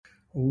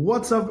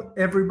What's up,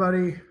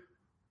 everybody?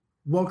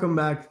 Welcome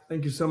back.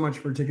 Thank you so much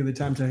for taking the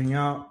time to hang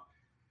out.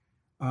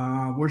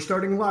 We're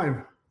starting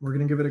live. We're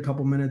going to give it a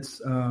couple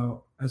minutes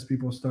as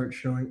people start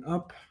showing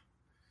up.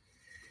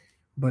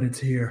 But it's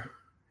here.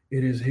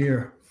 It is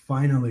here.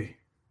 Finally.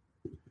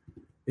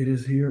 It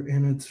is here,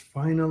 and it's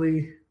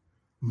finally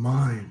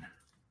mine.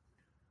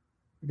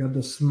 We got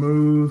the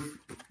Smooth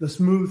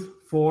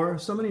 4.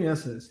 So many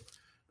S's.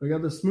 We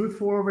got the Smooth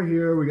 4 over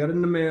here. We got it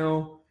in the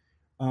mail.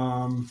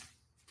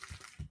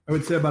 I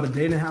would say about a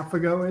day and a half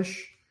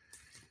ago-ish.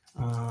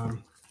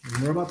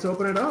 We're about to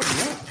open it up.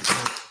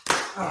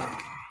 Yeah.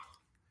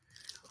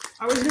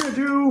 I was going to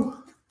do,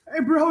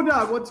 hey, bro,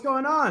 dog, what's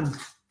going on?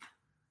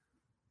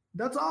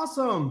 That's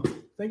awesome.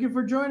 Thank you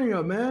for joining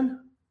up,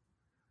 man.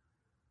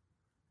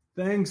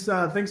 Thanks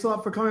a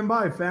lot for coming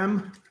by,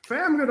 fam.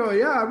 Fam, good.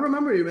 Yeah, I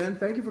remember you, man.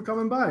 Thank you for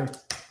coming by.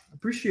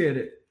 Appreciate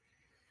it.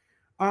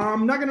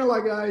 I'm not going to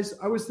lie, guys.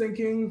 I was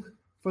thinking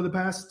for the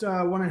past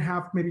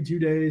 1.5, maybe 2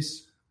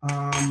 days,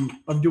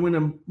 of doing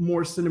a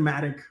more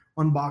cinematic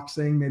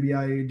unboxing. Maybe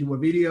I do a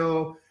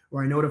video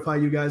where I notify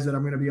you guys that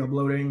I'm going to be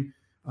uploading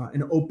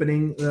and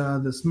opening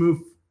the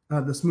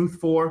Smooth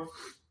 4.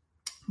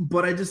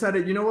 But I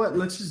decided, you know what?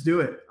 Let's just do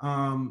it.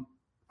 I'm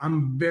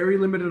very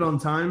limited on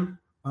time.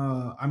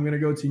 I'm going to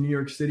go to New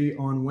York City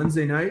on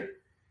Wednesday night,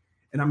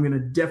 and I'm going to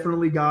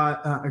definitely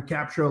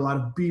capture a lot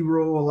of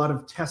B-roll, a lot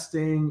of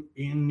testing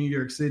in New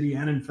York City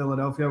and in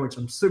Philadelphia, which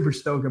I'm super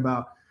stoked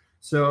about.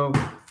 So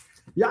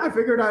yeah, I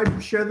figured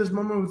I'd share this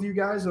moment with you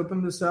guys,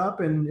 open this up,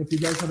 and if you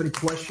guys have any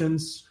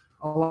questions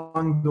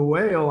along the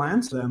way, I'll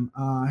answer them.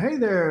 Hey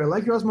there,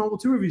 like your Mobile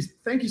 2 reviews.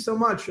 Thank you so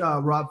much,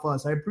 Rob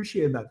Fuss. I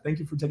appreciate that. Thank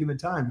you for taking the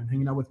time and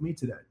hanging out with me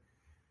today.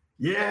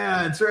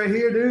 Yeah, it's right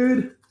here,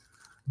 dude.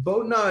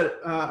 Boat Nut.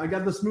 I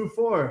got the Smooth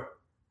 4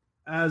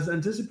 as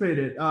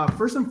anticipated.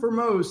 First and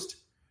foremost,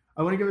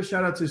 I want to give a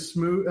shout out to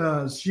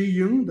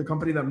Zhiyun, the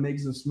company that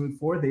makes the Smooth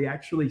 4. They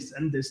actually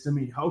sent this to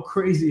me. How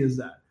crazy is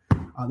that?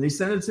 They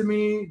sent it to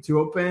me to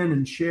open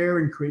and share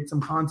and create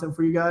some content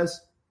for you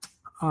guys.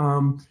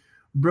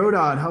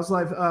 Brodod, how's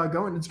life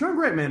going? It's going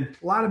great, man.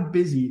 A lot of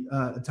busy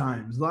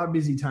times.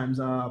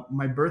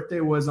 My birthday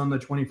was on the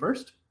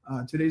 21st,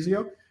 2 days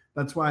ago.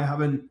 That's why I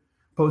haven't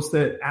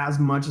posted as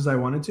much as I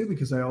wanted to,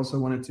 because I also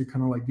wanted to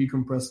kind of like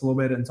decompress a little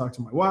bit and talk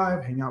to my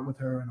wife, hang out with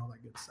her, and all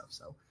that good stuff.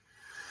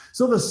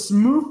 So the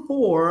Smooth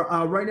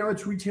 4, right now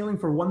it's retailing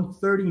for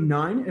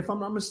 $139, if I'm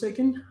not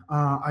mistaken.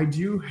 I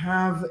do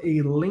have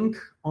a link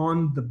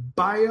on the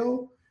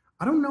bio.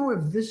 I don't know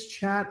if this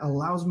chat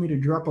allows me to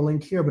drop a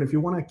link here, but if you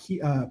want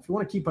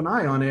to keep an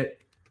eye on it,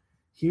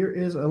 here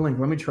is a link.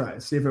 Let me try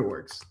it, see if it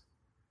works.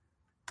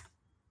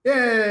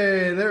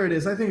 Yay, there it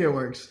is. I think it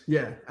works.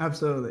 Yeah,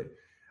 absolutely.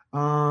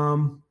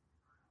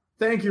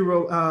 Thank you,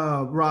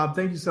 Rob.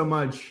 Thank you so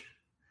much.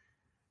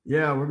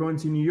 Yeah, we're going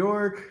to New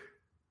York.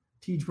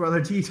 Teach,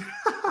 brother, teach.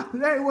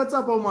 Hey, what's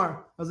up,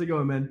 Omar? How's it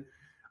going, man?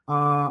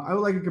 I would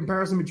like a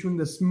comparison between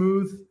the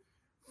Smooth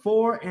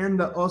 4 and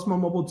the Osmo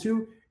Mobile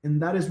 2, and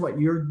that is what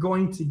you're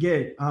going to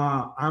get.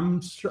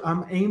 I'm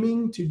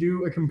aiming to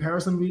do a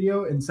comparison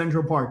video in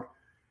Central Park.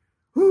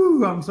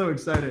 Whew, I'm so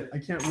excited. I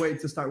can't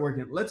wait to start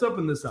working. Let's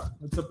open this up.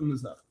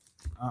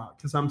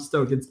 Because I'm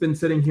stoked. It's been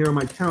sitting here on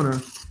my counter.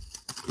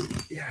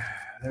 Yeah,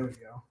 there we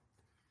go.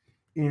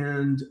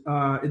 And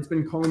it's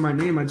been calling my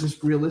name. I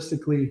just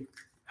realistically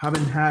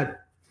haven't had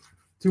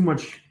too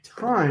much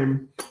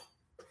time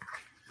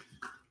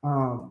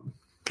to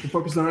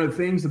focus on other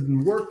things. I've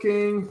been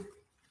working.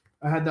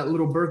 I had that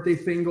little birthday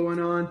thing going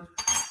on.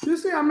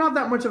 Just say I'm not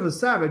that much of a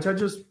savage. I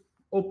just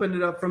opened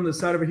it up from the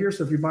side over here.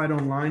 So if you buy it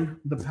online,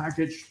 the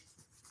package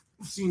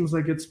seems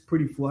like it's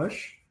pretty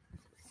flush.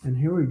 And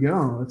here we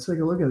go. Let's take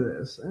a look at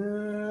this.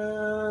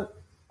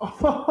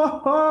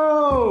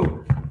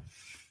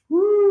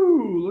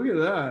 Woo! Look at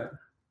that.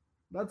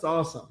 That's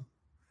awesome.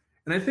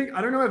 And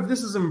I don't know if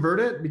this is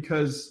inverted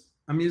because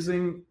I'm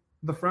using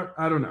the front.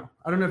 I don't know.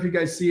 I don't know if you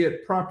guys see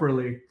it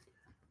properly,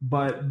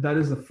 but that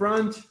is the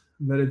front,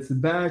 that it's the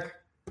back,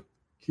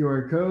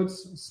 QR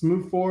codes,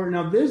 Smooth 4.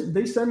 Now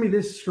they send me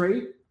this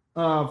straight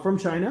from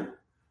China.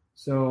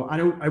 So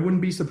I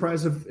wouldn't be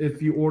surprised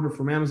if you order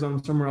from Amazon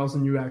or somewhere else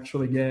and you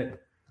actually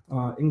get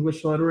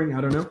English lettering.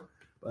 I don't know.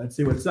 But let's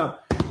see what's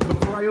up.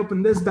 Before I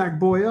open this back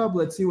boy up,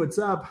 let's see what's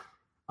up.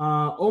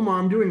 Omar,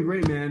 I'm doing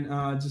great, man.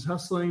 Just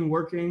hustling,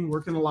 working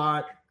a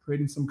lot,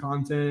 creating some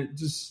content,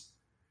 just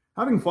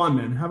having fun,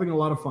 man. Having a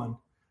lot of fun,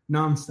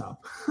 nonstop.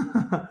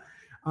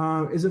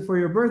 Is it for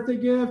your birthday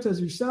gift as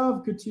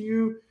yourself? Good to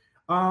you.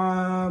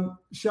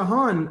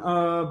 Shahan,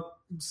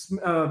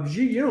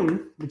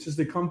 Zhiyun, which is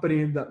the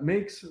company that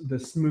makes the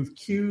Smooth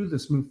Q, the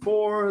Smooth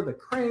 4, the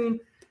Crane,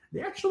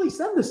 they actually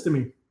sent this to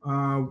me.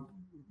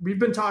 We've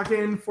been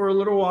talking for a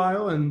little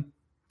while, and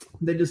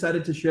they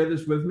decided to share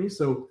this with me.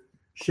 So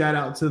shout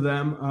out to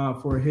them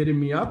for hitting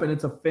me up, and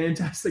it's a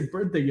fantastic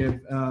birthday gift,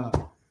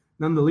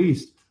 none the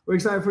least. We're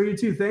excited for you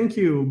too. Thank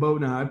you,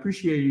 Bona. I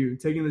appreciate you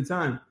taking the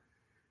time.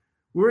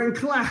 We're in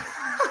class.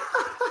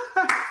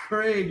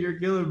 Craig, you're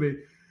killing me.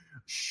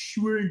 Shh,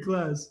 we're in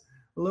class.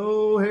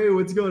 Hello, hey,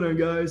 what's going on,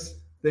 guys?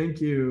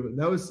 Thank you.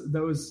 That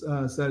was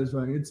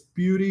satisfying. It's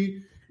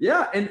beauty.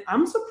 Yeah, and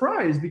I'm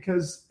surprised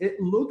because it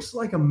looks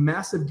like a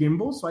massive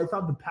gimbal. So I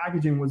thought the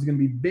packaging was going to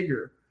be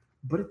bigger,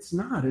 but it's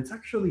not. It's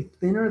actually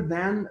thinner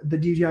than the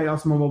DJI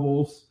Osmo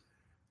Mobile's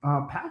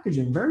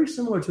packaging. Very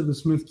similar to the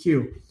Smooth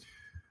Q.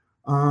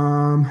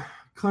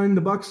 Cutting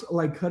the bucks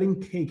like cutting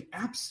cake.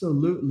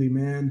 Absolutely,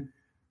 man.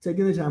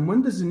 Taking the time.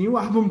 When does the new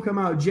album come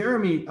out?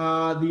 Jeremy,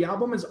 the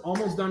album is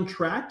almost done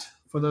tracked.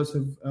 For those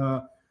who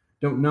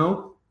don't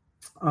know,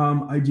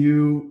 I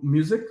do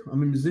music.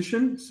 I'm a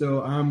musician,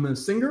 so I'm a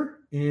singer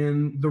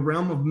in the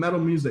realm of metal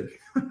music.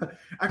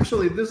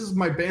 Actually, this is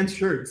my band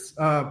shirts.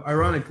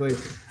 Ironically,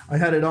 I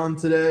had it on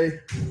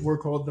today. We're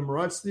called The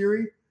Mirage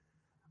Theory.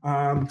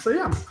 So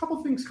yeah, a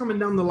couple things coming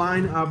down the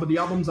line, but the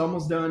album's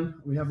almost done.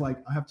 We have I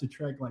have to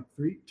track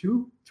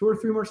two or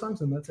three more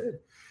songs, and that's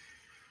it.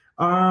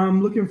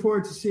 Looking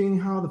forward to seeing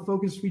how the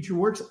focus feature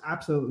works.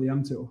 Absolutely,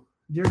 I'm too.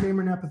 Dear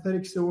Gamer and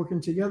Apathetic still working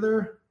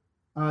together.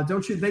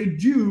 Don't you? They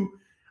do.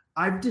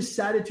 I've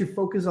decided to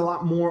focus a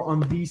lot more on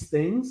these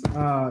things,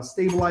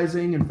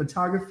 stabilizing and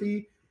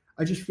photography.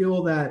 I just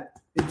feel that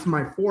it's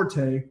my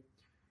forte.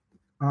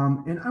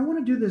 And I want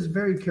to do this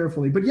very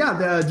carefully. But yeah,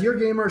 the Dear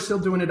Gamer is still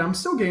doing it. I'm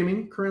still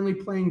gaming, currently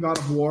playing God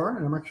of War.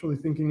 And I'm actually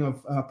thinking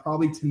of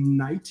probably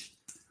tonight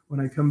when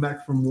I come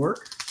back from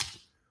work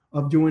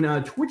of doing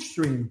a Twitch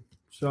stream.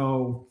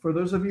 So for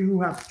those of you who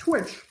have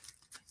Twitch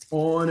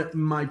on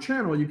my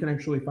channel, you can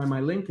actually find my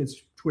link.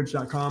 It's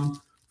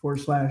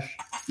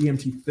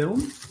twitch.com/EMT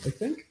Film, I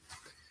think.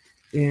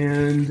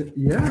 And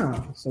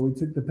yeah, so we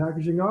took the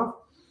packaging off.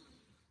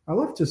 I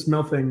love to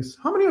smell things.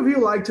 How many of you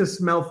like to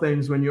smell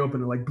things when you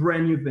open it, like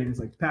brand new things,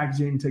 like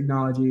packaging,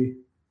 technology,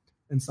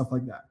 and stuff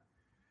like that?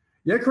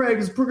 Yeah, Craig,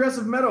 it's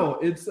progressive metal.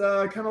 It's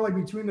kind of like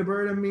Between the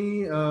Bird and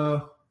Me,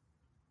 a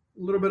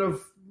little bit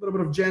of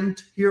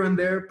gent here and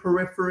there,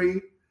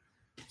 periphery.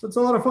 So it's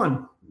a lot of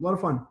fun.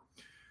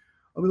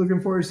 I'll be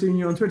looking forward to seeing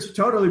you on Twitch.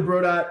 Totally,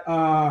 bro.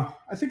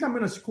 I think I'm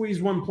going to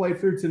squeeze one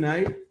playthrough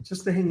tonight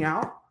just to hang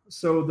out.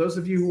 So those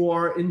of you who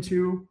are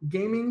into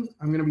gaming,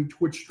 I'm going to be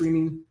Twitch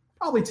streaming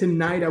probably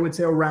tonight. I would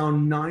say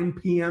around 9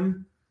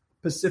 p.m.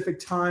 Pacific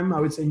time. I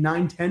would say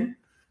 9:10.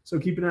 So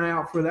keep an eye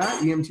out for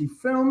that. EMT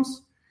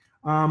Films.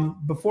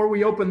 Before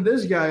we open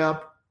this guy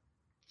up,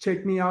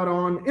 check me out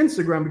on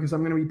Instagram because I'm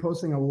going to be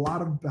posting a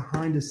lot of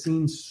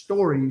behind-the-scenes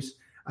stories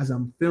as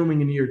I'm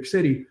filming in New York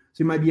City.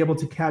 So you might be able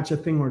to catch a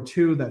thing or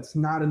two that's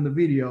not in the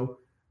video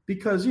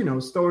because,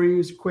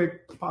 stories,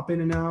 quick, pop in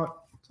and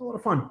out. It's a lot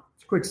of fun.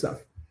 It's quick stuff.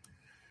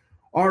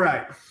 All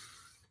right.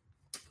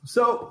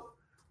 So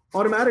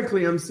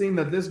automatically I'm seeing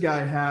that this guy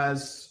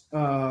has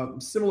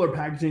similar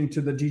packaging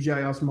to the DJI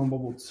Osmo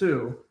Mobile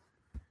 2.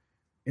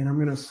 And I'm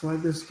going to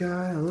slide this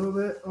guy a little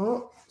bit.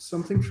 Oh,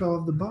 something fell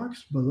off the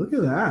box, but look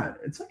at that.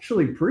 It's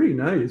actually pretty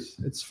nice.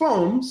 It's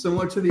foam,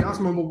 similar to the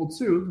Osmo Mobile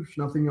 2. There's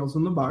nothing else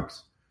in the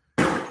box.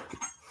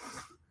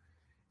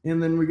 And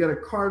then we got a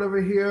card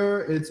over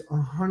here. It's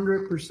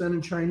 100%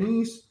 in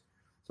Chinese.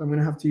 So I'm going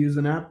to have to use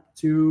an app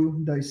to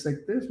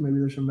dissect this. Maybe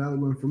there's some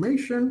valuable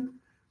information.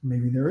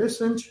 Maybe there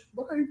isn't.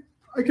 But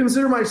I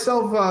consider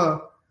myself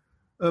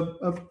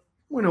a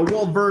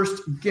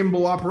well-versed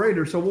gimbal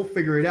operator, so we'll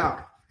figure it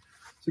out.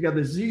 So we got the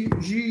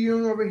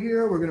Zhiyun over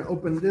here. We're going to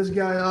open this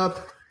guy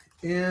up.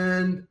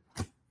 And,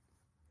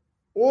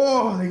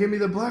 oh, they gave me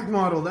the black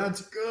model.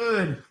 That's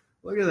good.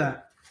 Look at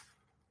that.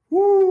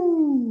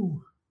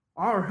 Woo!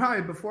 All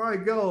right, before I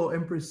go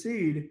and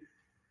proceed,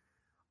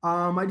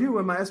 I do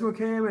with my Osmo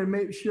Cam and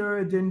make sure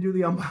it didn't do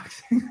the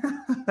unboxing.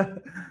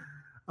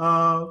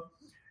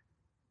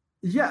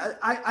 Yeah,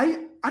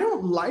 I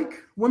don't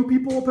like when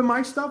people open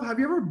my stuff. Have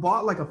you ever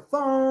bought like a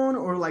phone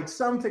or like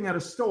something at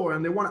a store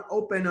and they want to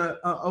open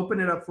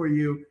it up for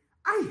you?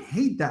 I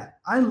hate that.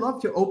 I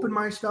love to open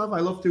my stuff.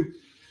 I love to.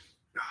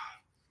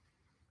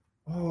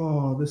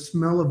 Oh, the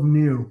smell of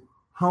new.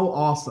 How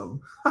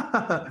awesome.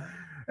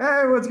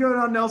 Hey, what's going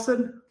on,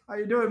 Nelson? How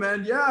you doing,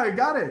 man? Yeah, I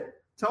got it.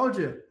 Told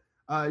you.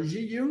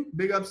 Zhiyun,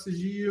 big ups to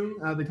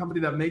Zhiyun, the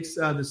company that makes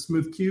the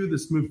Smooth Q, the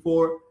Smooth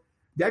 4.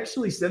 They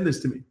actually sent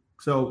this to me.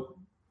 So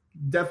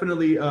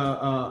definitely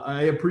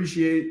I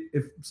appreciate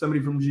if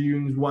somebody from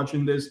Zhiyun is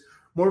watching this.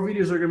 More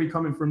videos are going to be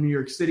coming from New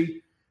York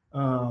City.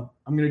 I'm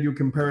going to do a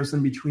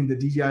comparison between the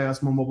DJI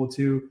Osmo Mobile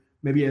 2.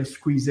 Maybe I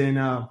squeeze in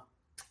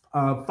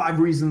 5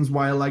 reasons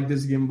why I like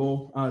this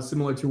gimbal,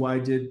 similar to what I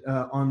did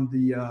on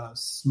the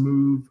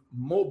Smooth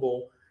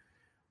Mobile.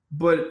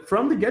 But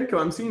from the get-go,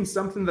 I'm seeing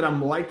something that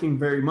I'm liking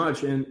very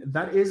much, and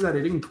that is that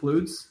it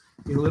includes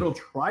a little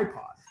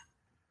tripod.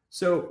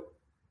 So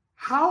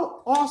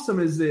how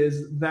awesome is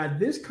this that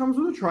this comes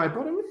with a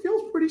tripod, and it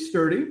feels pretty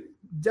sturdy.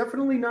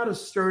 Definitely not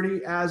as sturdy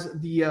as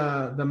the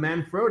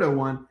Manfrotto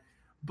one.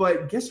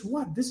 But guess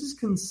what? This is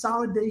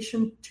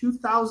Consolidation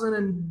 2000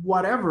 and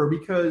whatever,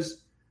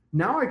 because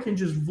now I can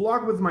just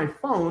vlog with my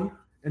phone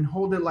and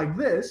hold it like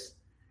this.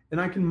 And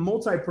I can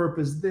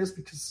multi-purpose this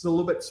because it's a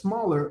little bit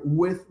smaller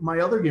with my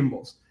other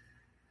gimbals.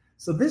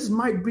 So this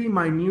might be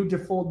my new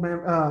default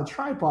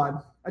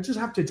tripod. I just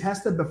have to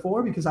test it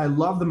before because I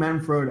love the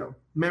Manfrotto.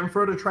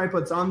 Manfrotto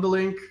tripod's on the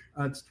link.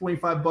 It's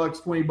 $25,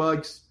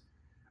 $20.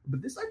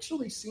 But this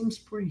actually seems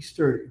pretty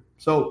sturdy.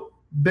 So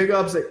big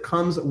ups, it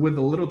comes with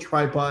a little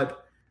tripod.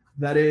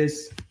 That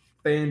is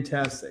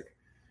fantastic.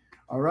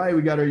 All right,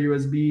 we got our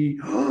USB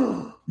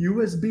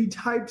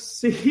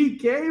Type-C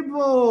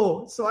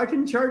cable. So I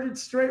can charge it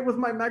straight with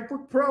my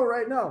MacBook Pro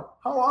right now.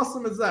 How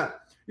awesome is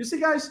that? You see,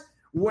 guys,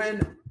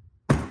 when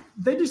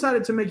they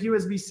decided to make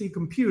USB-C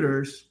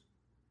computers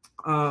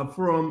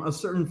from a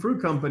certain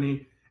fruit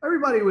company,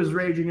 everybody was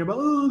raging about,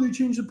 oh, they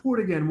changed the port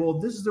again. Well,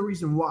 this is the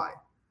reason why.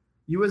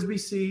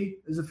 USB-C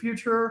is the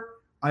future.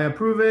 I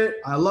approve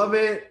it. I love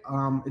it.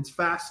 It's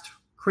fast,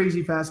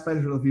 crazy fast,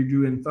 especially if you're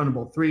doing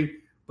Thunderbolt 3,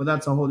 but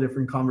that's a whole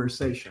different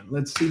conversation.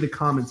 Let's see the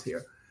comments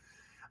here.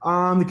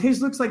 The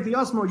case looks like the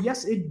Osmo.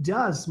 Yes, it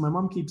does. My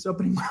mom keeps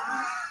opening.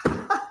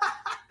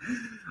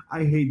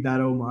 I hate that,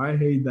 Omar. I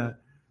hate that.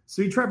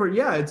 Sweet tripod.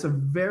 Yeah, it's a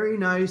very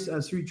nice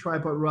sweet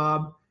tripod,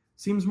 Rob.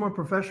 Seems more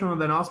professional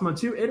than Osmo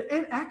 2.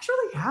 It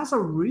actually has a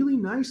really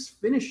nice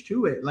finish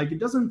to it. Like, it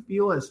doesn't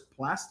feel as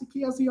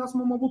plasticky as the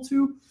Osmo Mobile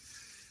 2.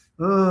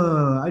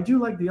 I do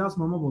like the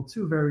Osmo Mobile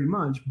 2 very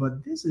much,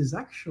 but this is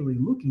actually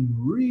looking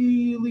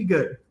really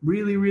good.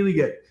 Really, really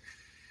good.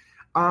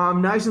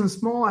 Nice and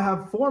small. I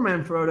have 4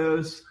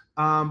 Manfrottos.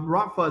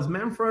 Rock Fuzz,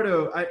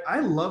 Manfrotto. I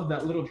love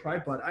that little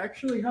tripod. I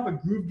actually have a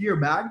Groove Gear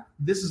bag.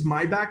 This is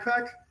my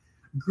backpack.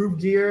 Groove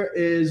Gear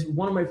is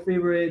one of my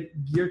favorite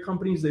gear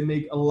companies. They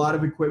make a lot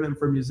of equipment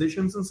for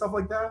musicians and stuff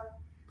like that.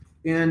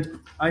 And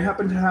I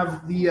happen to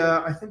have the,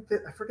 I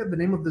forget the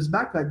name of this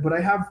backpack, but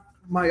I have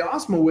my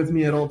Osmo with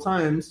me at all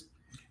times.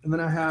 And then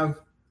I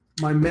have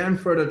my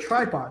Manfrotto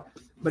tripod.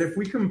 But if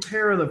we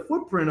compare the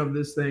footprint of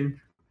this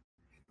thing,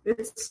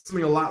 it's a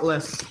lot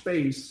less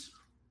space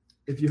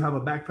if you have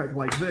a backpack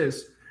like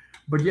this.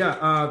 But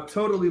yeah,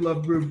 totally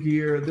love Groove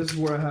Gear. This is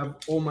where I have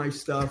all my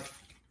stuff.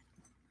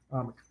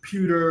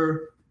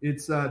 Computer,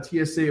 it's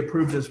TSA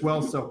approved as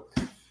well. So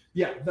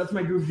yeah, that's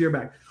my Groove Gear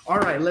bag. All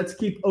right, let's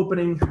keep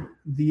opening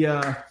the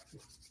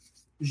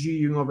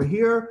Zhiyun over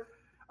here.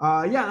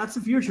 Yeah, that's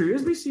the future.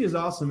 USB-C is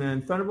awesome,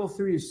 man. Thunderbolt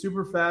 3 is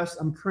super fast.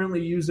 I'm currently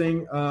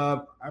using,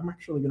 I'm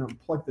actually going to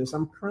unplug this.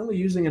 I'm currently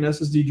using an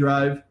SSD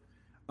drive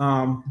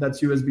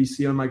that's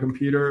USB-C on my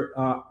computer.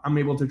 I'm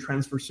able to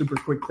transfer super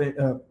quick,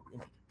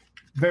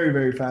 very,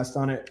 very fast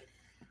on it.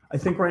 I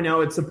think right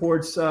now it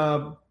supports,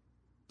 I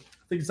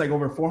think it's like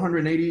over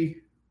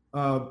 480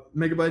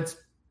 megabytes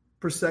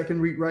per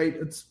second read write.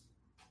 It's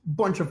a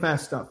bunch of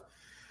fast stuff.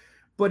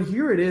 But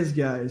here it is,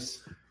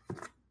 guys.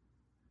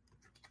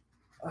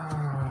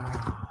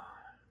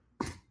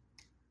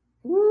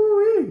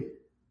 Woo-wee.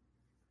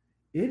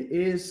 It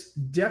is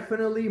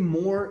definitely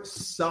more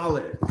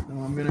solid.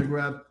 Now I'm going to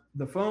grab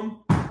the phone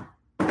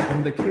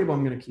and the cable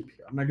I'm going to keep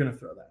here. I'm not going to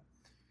throw that.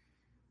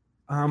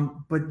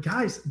 But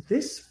guys,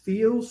 this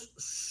feels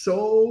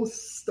so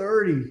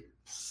sturdy,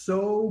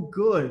 so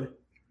good.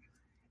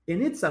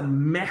 And it's a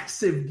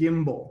massive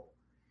gimbal.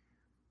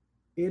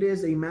 It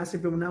is a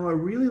massive gimbal. Now I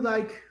really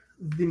like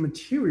the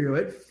material.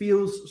 It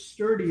feels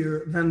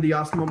sturdier than the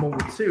Osmo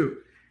Mobile 2.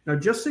 Now,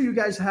 just so you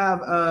guys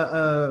have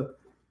a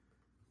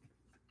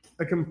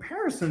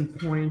comparison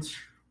point,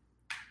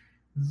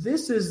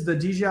 this is the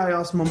DJI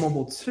Osmo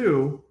Mobile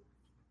 2,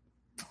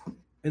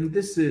 and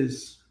this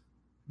is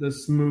the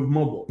Smooth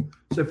Mobile.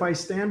 So if I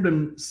stand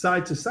them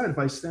side to side, if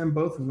I stand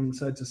both of them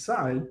side to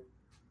side,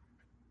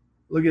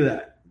 look at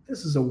that.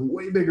 This is a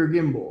way bigger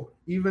gimbal.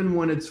 Even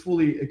when it's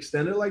fully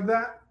extended like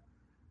that,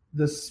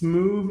 the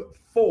Smooth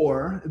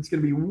 4, it's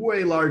going to be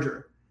way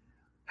larger.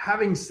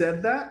 Having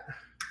said that,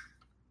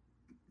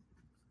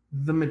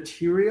 the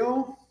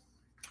material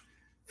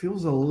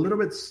feels a little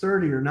bit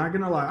sturdier, not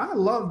going to lie. I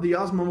love the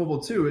Osmo Mobile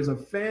 2. It's a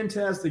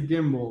fantastic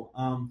gimbal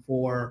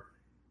for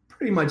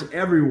pretty much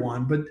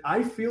everyone, but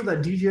I feel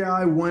that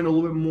DJI went a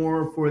little bit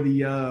more for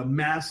the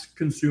mass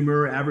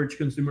consumer, average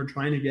consumer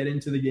trying to get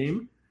into the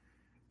game,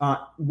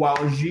 while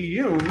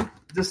Zhiyun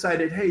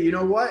decided, hey, you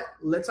know what?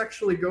 Let's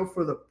actually go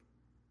for the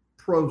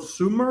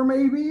prosumer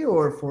maybe,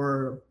 or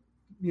for,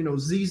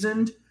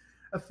 seasoned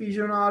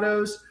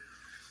aficionados.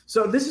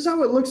 So this is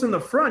how it looks in the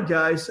front,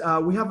 guys.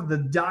 We have the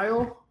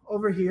dial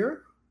over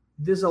here.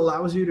 This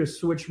allows you to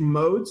switch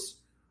modes,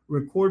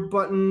 record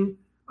button,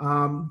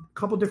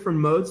 couple different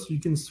modes you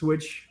can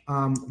switch.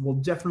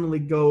 We'll definitely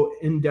go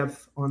in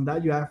depth on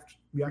that.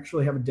 You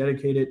actually have a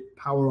dedicated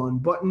power on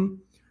button.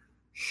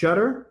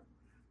 Shutter,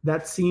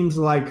 that seems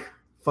like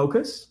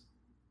focus.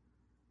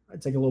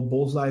 I'd take a little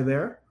bullseye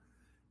there.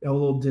 A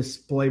little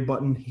display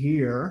button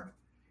here,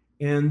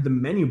 and the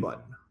menu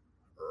button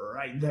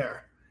right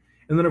there.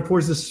 And then, of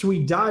course, the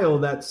sweet dial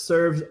that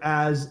serves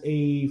as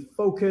a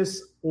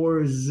focus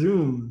or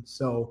zoom.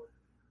 So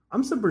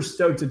I'm super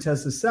stoked to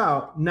test this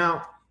out.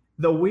 Now,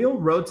 the wheel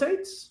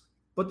rotates,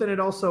 but then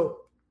it also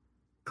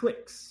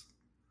clicks.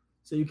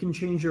 So you can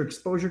change your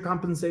exposure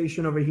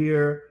compensation over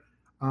here.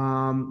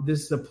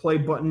 This is a play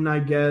button, I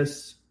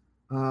guess.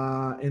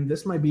 And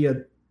this might be I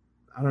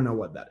don't know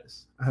what that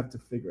is. I have to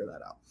figure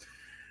that out.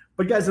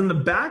 But guys, in the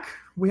back,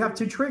 we have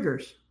 2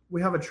 triggers.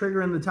 we have a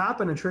trigger in the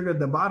top and a trigger at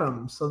the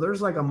bottom. So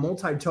there's like a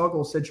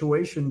multi-toggle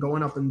situation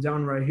going up and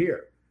down right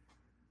here.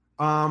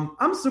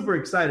 I'm super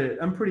excited.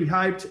 I'm pretty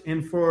hyped.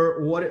 And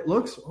for what it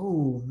looks,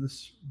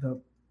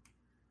 the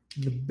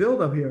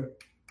build up here.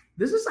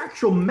 This is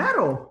actual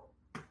metal.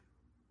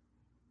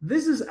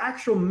 This is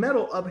actual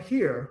metal up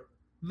here.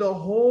 The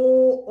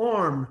whole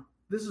arm.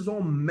 This is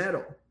all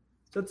metal.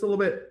 So it's a little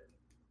bit.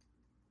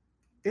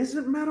 Is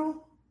it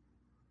metal?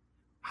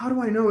 How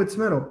do I know it's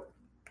metal?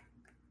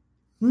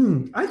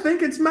 I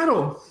think it's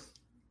metal.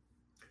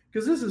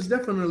 Because this is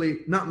definitely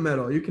not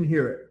metal. You can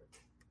hear it.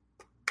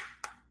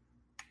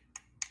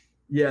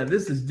 Yeah,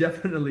 this is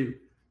definitely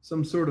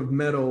some sort of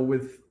metal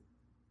with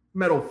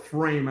metal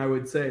frame, I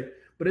would say.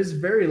 But it's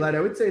very light.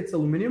 I would say it's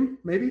aluminum,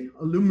 maybe?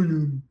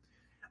 Aluminum.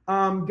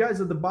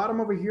 Guys, at the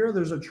bottom over here,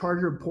 there's a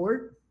charger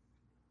port.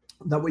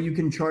 That way you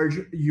can charge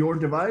your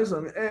device.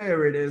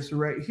 There it is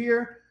right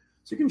here.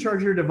 So you can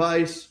charge your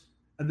device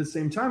at the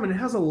same time. And it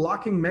has a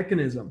locking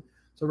mechanism.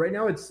 So right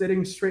now it's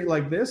sitting straight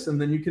like this. And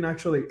then you can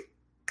actually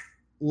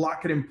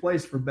lock it in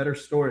place for better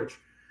storage.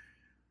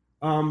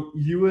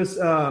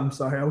 I'm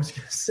sorry, I was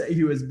going to say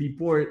USB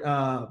port.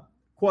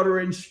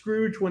 1/4-inch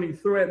screw, 20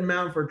 thread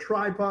mount for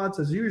tripods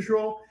as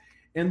usual.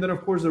 And then,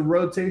 of course, the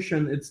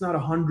rotation, it's not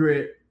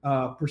 100%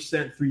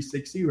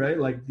 360, right?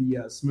 Like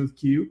the Smooth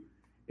Q.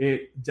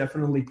 It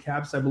definitely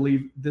caps. I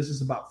believe this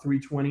is about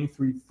 320,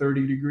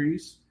 330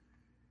 degrees.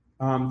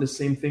 The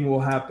same thing will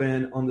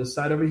happen on the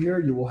side over here.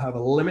 You will have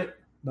a limit.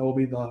 That will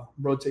be the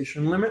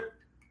rotation limit.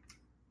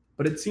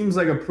 But it seems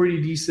like a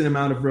pretty decent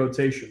amount of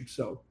rotation.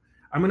 So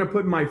I'm going to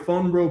put my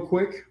phone real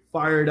quick,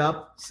 fire it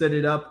up, set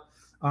it up,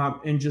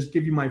 and just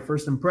give you my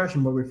first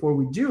impression. But before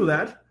we do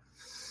that,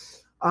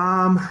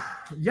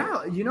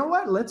 yeah, you know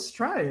what? Let's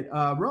try it.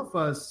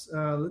 Rofus,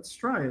 let's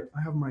try it.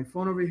 I have my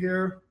phone over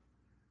here.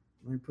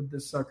 Let me put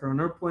this sucker on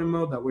airplane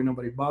mode. That way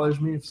nobody bothers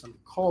me if somebody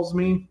calls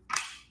me.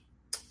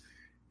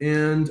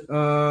 And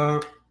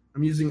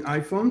I'm using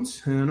iPhone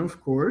 10, of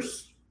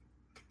course.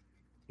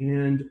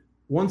 And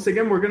once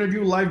again, we're going to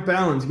do live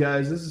balance,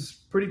 guys. This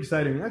is pretty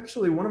exciting.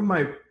 Actually, one of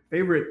my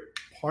favorite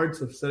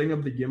parts of setting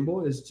up the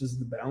gimbal is just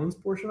the balance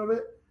portion of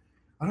it.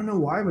 I don't know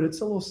why, but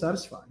it's a little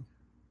satisfying.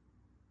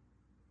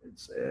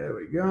 There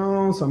we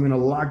go. So I'm going to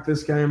lock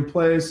this guy in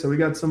place. So we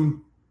got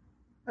some,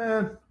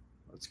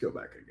 let's go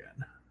back again.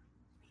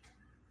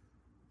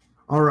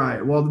 All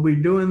right, while we're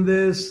doing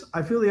this,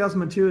 I feel the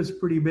Osmo 2 is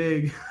pretty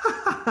big.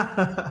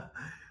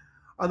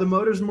 Are the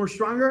motors more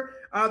stronger?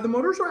 The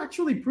motors are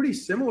actually pretty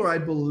similar, I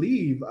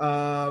believe.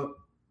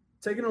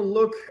 Taking a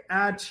look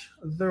at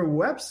their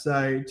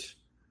website,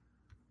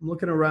 I'm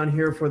looking around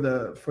here for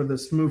the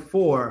Smooth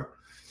 4.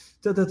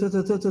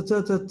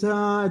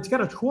 It's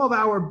got a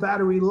 12-hour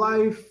battery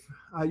life.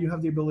 You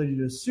have the ability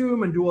to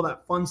zoom and do all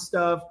that fun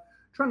stuff.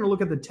 Trying to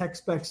look at the tech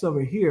specs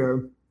over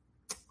here.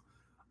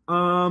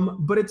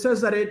 But it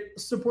says that it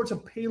supports a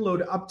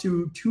payload up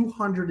to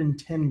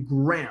 210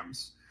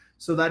 grams.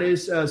 So that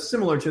is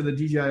similar to the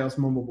DJI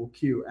Osmo Mobile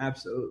Q.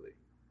 Absolutely.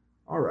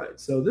 All right.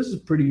 So this is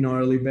pretty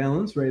gnarly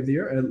balance right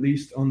there, at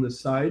least on the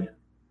side.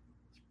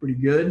 It's pretty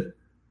good.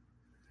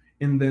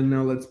 And then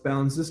now let's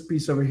balance this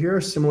piece over here.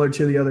 Similar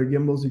to the other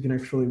gimbals, you can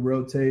actually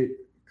rotate,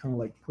 kind of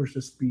like push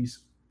this piece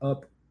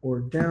up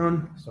or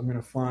down. So I'm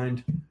going to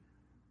find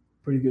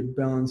pretty good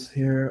balance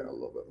here. A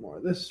little bit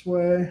more this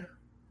way.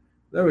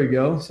 There we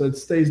go. So it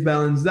stays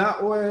balanced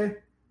that way.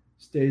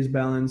 Stays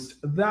balanced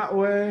that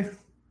way.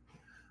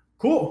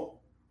 Cool.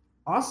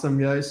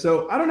 Awesome, guys.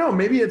 So I don't know.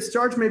 Maybe it's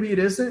charged. Maybe it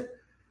isn't.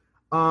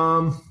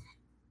 The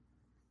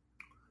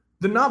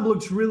knob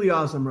looks really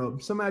awesome,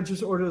 Rob. Somebody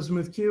just ordered a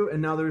Smooth Q, and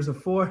now there's a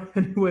 4.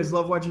 Anyways,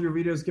 love watching your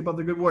videos. Keep up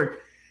the good work.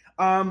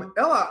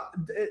 Ella,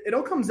 it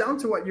all comes down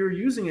to what you're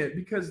using it,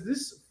 because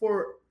this,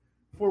 for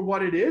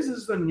what it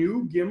is a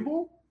new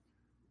gimbal,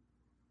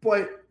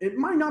 but it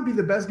might not be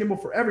the best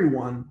gimbal for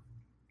everyone.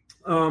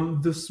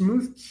 The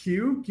Smooth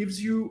Q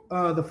gives you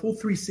the full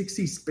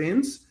 360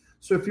 spins.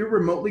 So if you're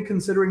remotely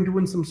considering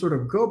doing some sort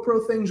of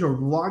GoPro things or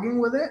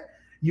vlogging with it,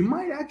 you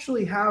might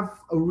actually have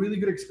a really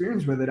good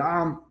experience with it.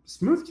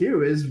 Smooth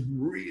Q is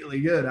really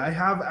good. I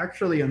have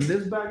actually in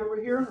this bag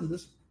over here, in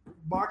this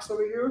box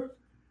over here,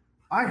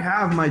 I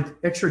have my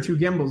extra 2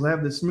 gimbals. I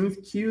have the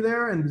Smooth Q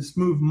there and the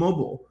Smooth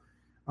Mobile,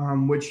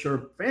 which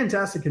are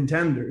fantastic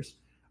contenders.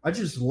 I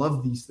just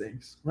love these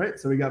things, right?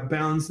 So we got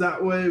balance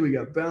that way. We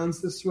got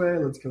balance this way.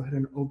 Let's go ahead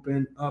and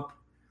open up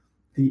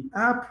the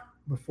app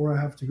before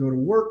I have to go to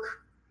work.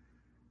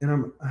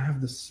 And I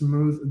have the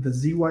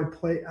ZY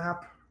Play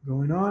app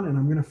going on, and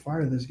I'm going to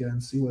fire this guy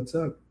and see what's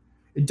up.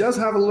 It does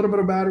have a little bit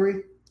of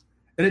battery,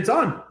 and it's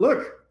on.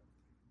 Look,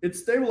 it's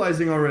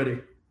stabilizing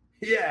already.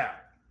 Yeah.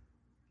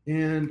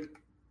 And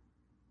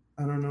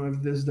I don't know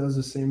if this does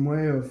the same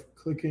way of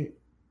clicking.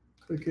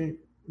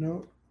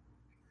 No.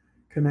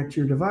 Connect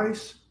your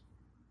device.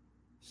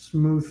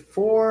 Smooth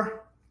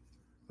 4.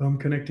 I'm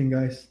connecting,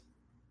 guys.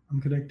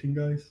 I'm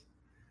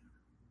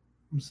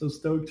so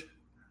stoked.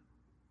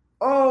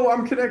 Oh,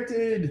 I'm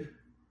connected.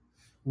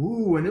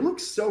 Ooh, and it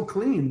looks so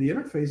clean. The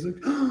interface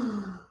looks,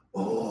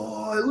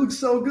 oh, it looks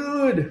so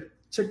good.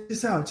 check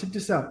this out. Check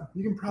this out.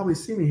 You can probably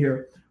see me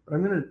here, but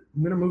I'm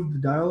gonna move the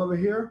dial over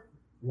here,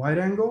 wide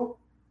angle,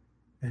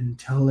 and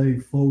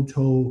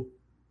telephoto.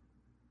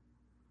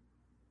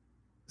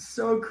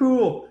 So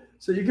cool.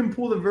 So you can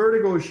pull the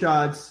vertigo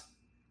shots.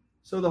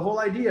 So the whole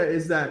idea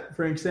is that,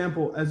 for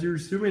example, as you're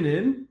zooming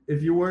in,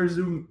 if you were to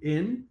zoom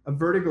in, a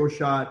vertigo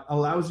shot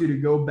allows you to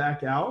go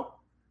back out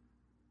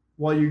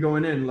while you're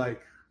going in.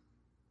 Like,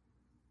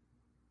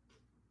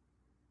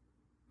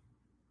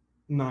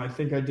 no, I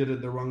think I did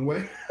it the wrong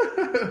way.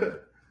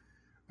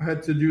 I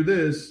had to do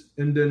this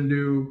and then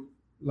do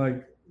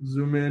like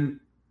zoom in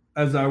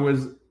as I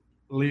was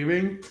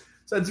leaving.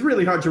 So it's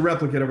really hard to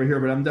replicate over here,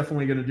 but I'm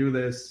definitely going to do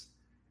this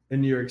in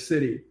New York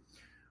City.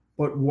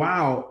 But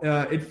wow,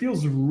 it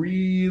feels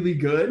really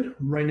good.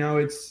 Right now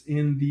it's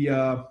in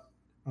the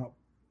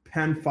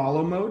pan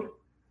follow mode,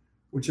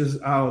 which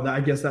is, I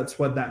guess that's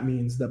what that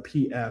means, the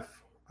PF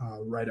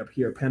right up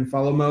here. Pan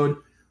follow mode,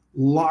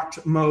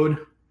 locked mode.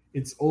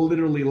 It's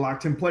literally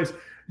locked in place.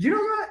 You know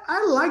what?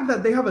 I like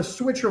that they have a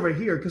switch over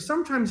here because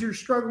sometimes you're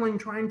struggling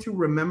trying to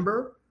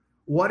remember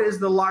what is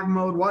the lock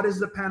mode, what is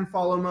the pan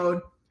follow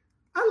mode.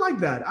 I like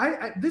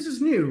that. This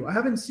is new. I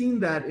haven't seen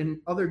that in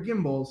other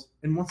gimbals.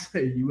 And once a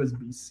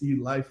USB-C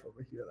life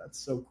over here, that's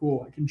so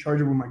cool. I can charge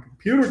it with my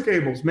computer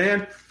cables,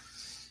 man.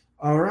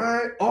 All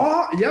right.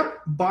 Oh,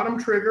 yep. Bottom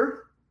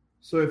trigger.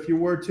 So if you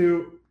were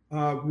to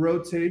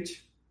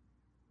rotate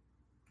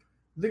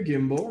the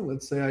gimbal,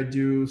 let's say I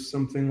do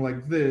something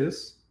like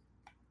this,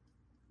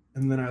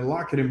 and then I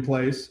lock it in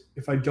place.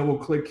 If I double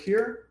click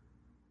here,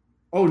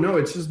 oh no,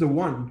 it's just the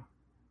one.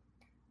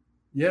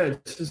 Yeah,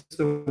 it's just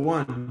the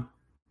one.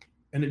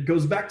 And it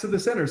goes back to the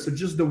center. So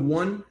just the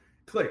one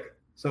click.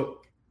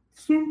 So,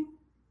 zoom,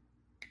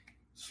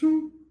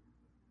 zoom.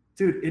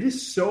 Dude, it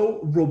is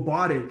so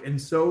robotic and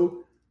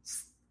so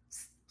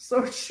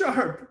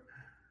sharp.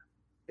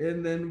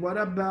 And then what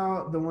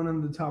about the one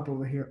on the top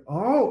over here?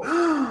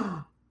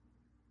 Oh,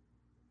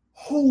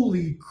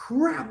 holy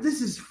crap. This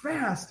is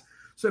fast.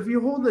 So if you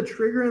hold the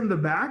trigger in the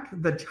back,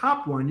 the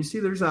top one, you see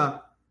there's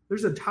a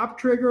top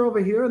trigger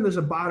over here and there's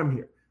a bottom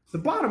here. The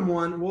bottom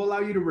one will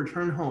allow you to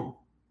return home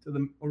to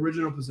the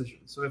original position.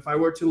 So if I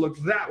were to look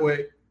that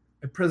way,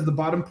 I press the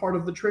bottom part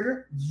of the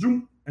trigger,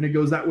 zoom, and it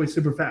goes that way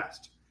super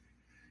fast.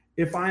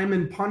 If I am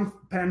in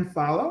pan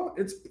follow,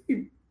 it's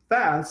pretty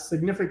fast,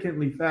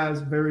 significantly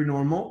fast, very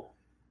normal.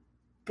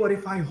 But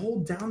if I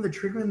hold down the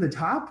trigger in the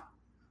top,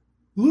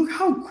 look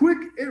how quick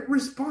it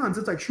responds.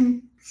 It's like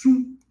zoom,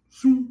 zoom,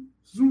 zoom,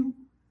 zoom.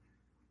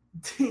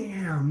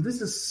 Damn,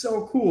 this is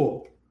so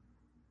cool.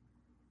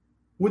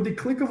 With the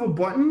click of a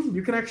button,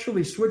 you can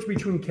actually switch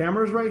between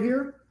cameras right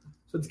here.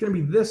 So it's going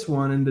to be this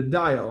one and the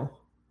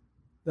dial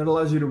that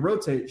allows you to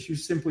rotate. You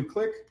simply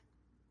click.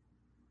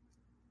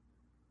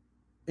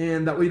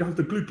 And that way you don't have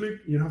to click.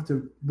 You don't have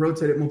to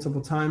rotate it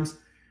multiple times.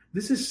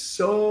 This is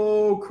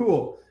so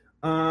cool.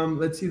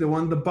 Let's see,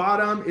 the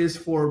bottom is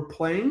for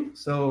playing.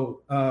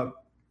 So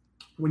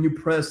when you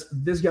press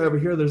this guy over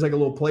here, there's like a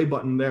little play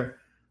button there.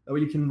 That way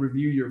you can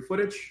review your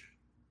footage.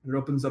 And it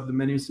opens up the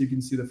menu so you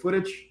can see the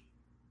footage.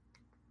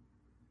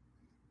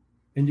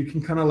 And you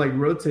can kind of like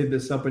rotate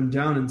this up and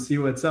down and see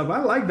what's up.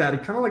 I like that.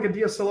 It's kind of like a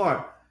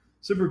DSLR.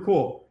 Super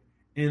cool.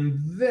 And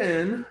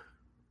then,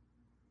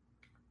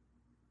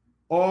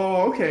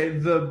 okay.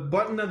 The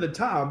button at the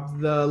top,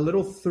 the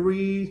little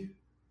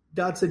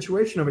 3-dot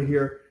situation over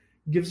here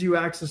gives you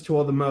access to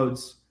all the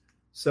modes.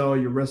 So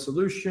your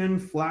resolution,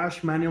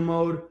 flash, manual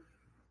mode.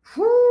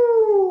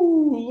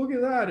 Whoo, look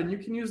at that. And you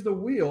can use the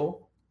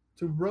wheel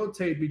to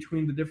rotate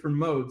between the different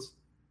modes.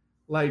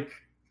 Like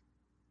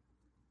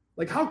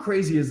how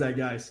crazy is that,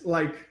 guys?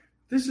 Like,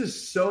 this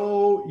is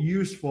so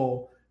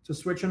useful to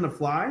switch on the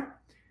fly.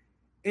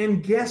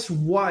 And guess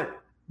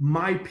what,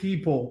 my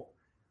people?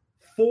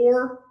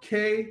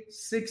 4K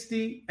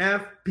 60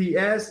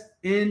 FPS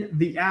in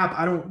the app.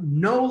 I don't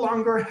no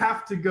longer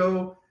have to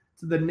go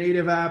to the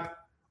native app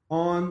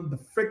on the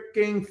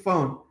freaking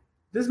phone.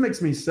 This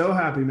makes me so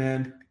happy,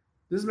 man.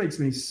 This makes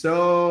me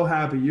so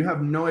happy. You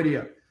have no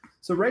idea.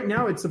 So right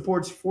now it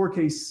supports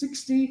 4K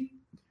 60.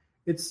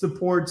 It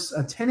supports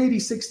a 1080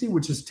 60,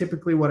 which is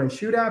typically what I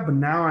shoot at, but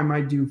now I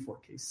might do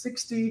 4K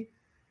 60.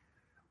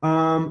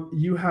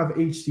 You have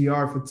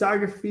HDR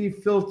photography,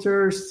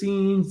 filters,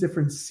 scenes,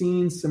 different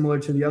scenes, similar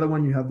to the other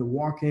one. You have the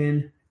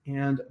walk-in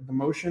and the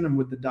motion, and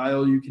with the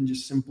dial, you can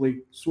just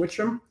simply switch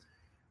them,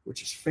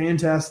 which is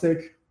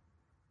fantastic.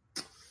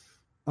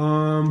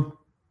 Timer,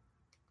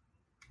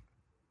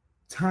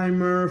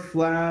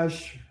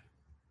 flash.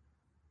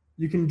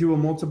 You can do a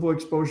multiple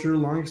exposure,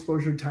 long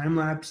exposure, time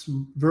lapse,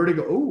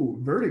 vertigo. Oh,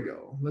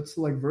 vertigo. Let's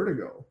select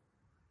vertigo.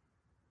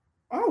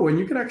 Oh, and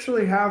you can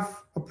actually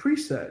have a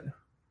preset.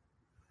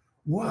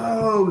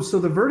 Whoa! So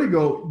the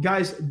vertigo,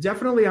 guys,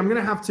 definitely. I'm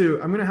gonna have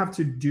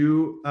to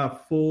do a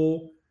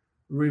full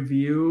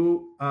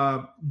review,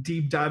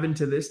 deep dive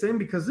into this thing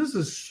because this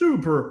is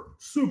super,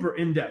 super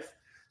in depth.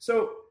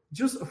 So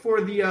just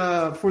for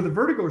the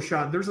vertigo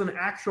shot, there's an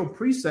actual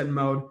preset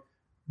mode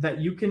that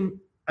you can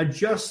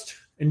adjust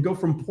and go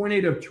from point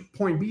A to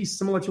point B,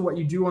 similar to what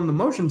you do on the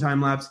motion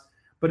time lapse.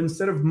 but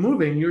instead of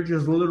moving, you're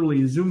just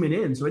literally zooming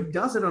in. So it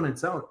does it on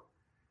its own.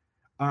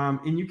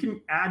 And you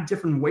can add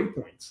different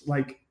waypoints,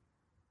 like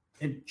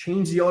and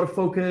change the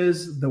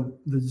autofocus,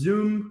 the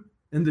zoom,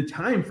 and the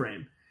time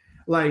frame.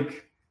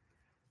 Like,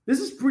 this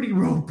is pretty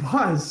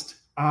robust.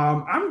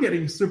 I'm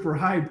getting super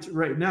hyped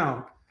right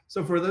now.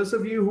 So for those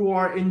of you who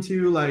are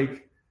into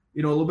like,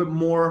 a little bit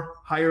more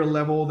higher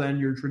level than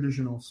your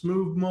traditional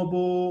Smooth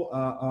Mobile,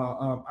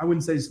 I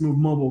wouldn't say Smooth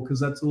Mobile because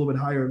that's a little bit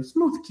higher.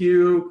 Smooth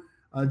Q,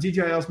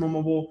 DJI Osmo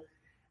Mobile.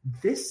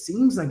 This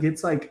seems like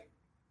it's like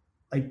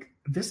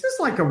this is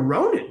like a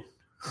Ronin,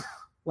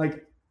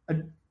 like a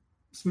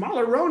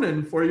smaller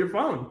Ronin for your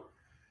phone.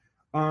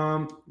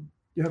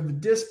 You have the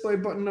display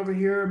button over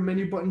here,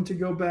 menu button to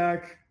go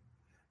back.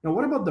 Now,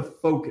 what about the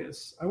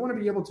focus? I want to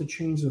be able to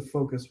change the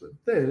focus with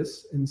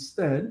this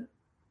instead.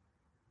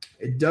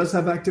 It does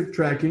have active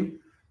tracking.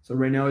 So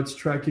right now it's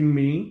tracking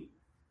me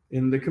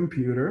in the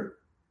computer.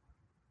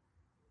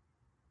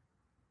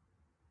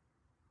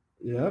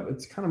 Yep,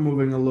 it's kind of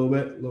moving a little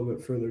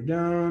bit further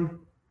down.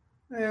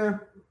 Yeah,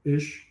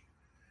 ish.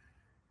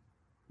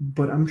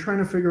 But I'm trying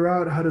to figure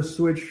out how to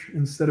switch,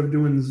 instead of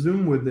doing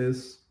zoom with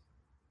this,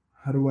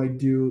 how do I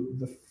do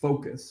the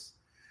focus?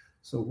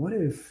 So what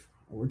if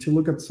I were to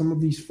look at some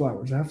of these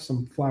flowers? I have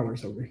some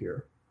flowers over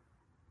here.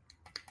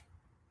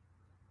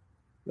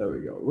 There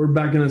we go. We're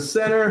back in the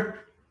center.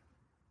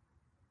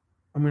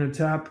 I'm going to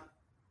tap.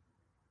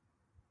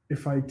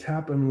 If I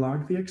tap and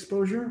lock the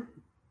exposure,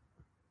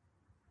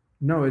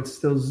 no, it's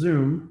still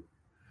zoom.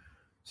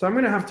 So I'm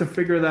going to have to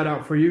figure that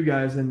out for you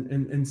guys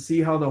and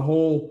see how the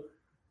whole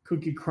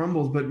cookie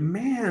crumbles. But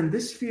man,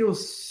 this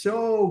feels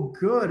so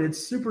good. It's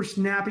super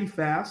snappy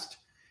fast,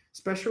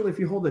 especially if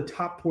you hold the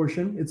top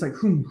portion. It's like,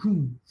 boom,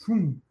 boom,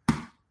 boom.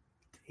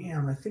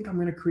 Damn, I think I'm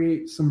going to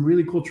create some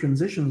really cool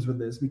transitions with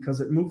this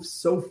because it moves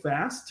so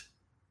fast.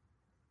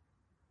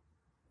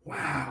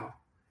 Wow.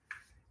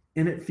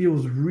 And it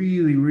feels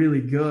really, really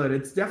good.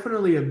 It's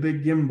definitely a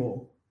big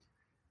gimbal.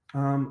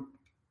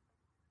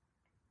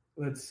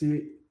 Let's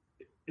see.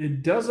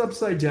 It does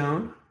upside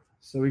down.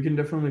 So we can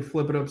definitely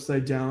flip it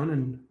upside down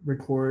and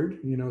record,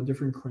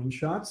 different crane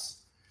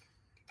shots.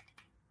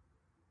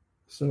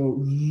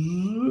 So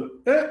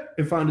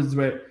it found its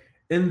way.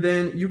 And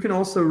then you can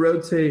also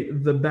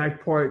rotate the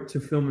back part to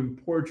film in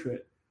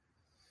portrait.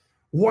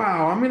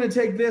 Wow, I'm going to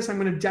take this. I'm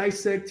going to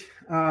dissect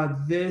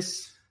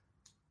this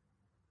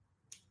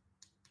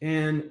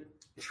and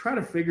try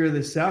to figure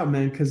this out,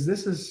 man, because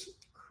this is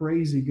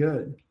crazy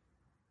good.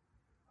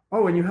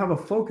 Oh, and you have a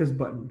focus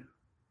button.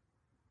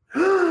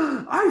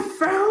 I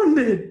found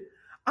it.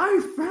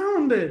 I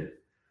found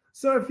it.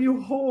 So if you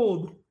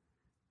hold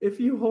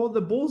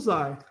the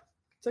bullseye,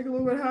 take a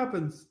look what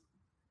happens.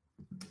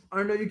 I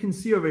don't know, you can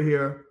see over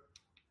here.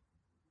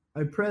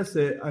 I press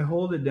it, I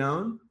hold it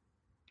down.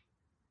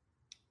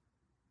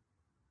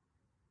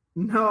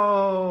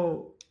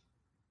 No.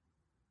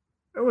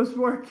 It was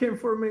working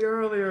for me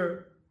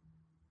earlier.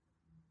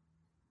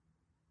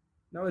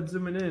 Now it's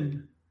zooming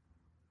in.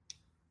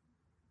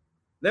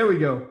 There we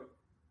go.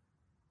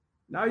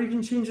 Now you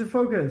can change the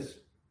focus.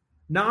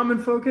 Now I'm in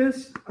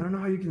focus. I don't know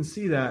how you can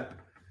see that.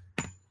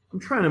 I'm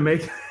trying to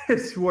make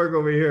this work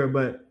over here,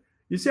 but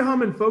you see how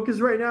I'm in focus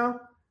right now?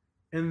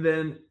 And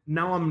then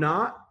now I'm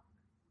not.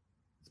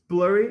 It's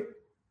blurry,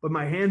 but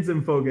my hand's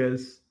in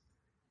focus.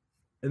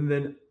 And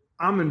then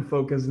I'm in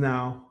focus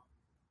now,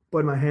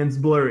 but my hand's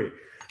blurry.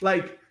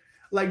 Like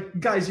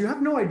guys, you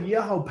have no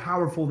idea how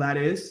powerful that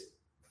is.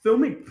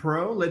 Filmic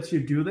Pro lets you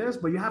do this,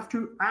 but you have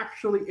to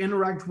actually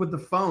interact with the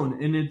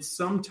phone, and it's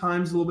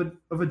sometimes a little bit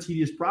of a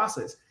tedious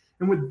process.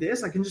 And with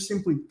this, I can just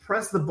simply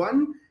press the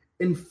button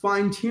and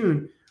fine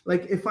tune.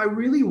 Like if I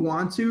really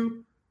want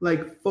to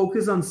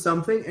focus on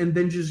something and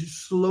then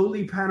just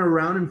slowly pan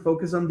around and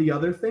focus on the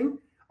other thing,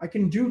 I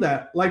can do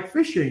that. Like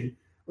fishing.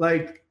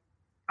 Like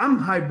I'm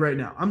hyped right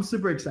now. I'm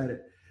super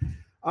excited.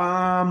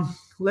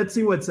 Let's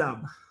see what's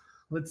up.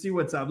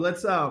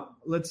 Let's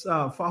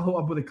follow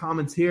up with the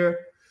comments here.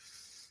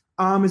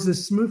 Is the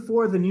Smooth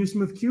 4 the new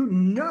Smooth Q?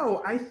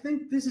 No, I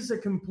think this is a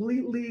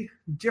completely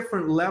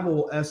different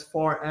level as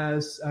far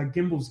as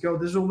gimbals go.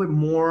 This is a little bit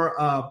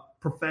more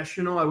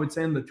professional, I would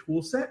say, in the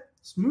tool set.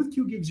 Smooth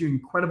Q gives you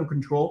incredible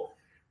control,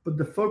 but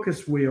the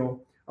focus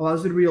wheel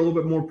allows you to be a little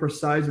bit more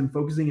precise in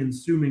focusing and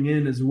zooming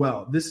in as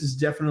well. This is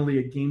definitely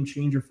a game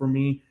changer for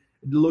me.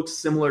 It looks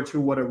similar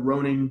to what a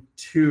Ronin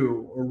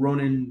 2 or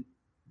Ronin,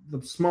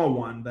 the small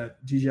one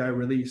that DJI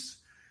released,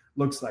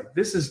 looks like.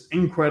 This is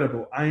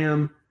incredible. I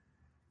am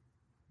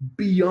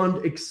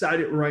beyond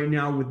excited right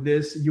now with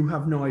this. You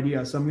have no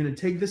idea. So I'm going to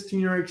take this to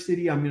New York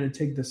City. I'm going to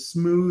take the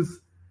Smooth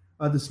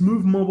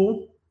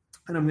Mobile,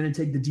 and I'm going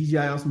to take the DJI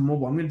Osmo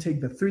Mobile. I'm going to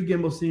take the 3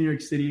 gimbals to New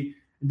York City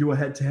and do a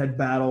head-to-head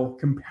battle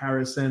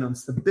comparison on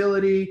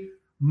stability,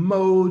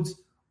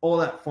 modes, all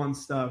that fun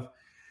stuff.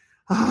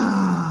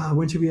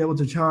 When should be able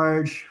to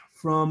charge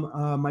from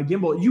my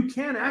gimbal? You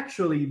can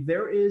actually.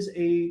 There is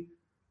a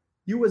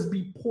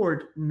USB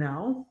port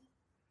now.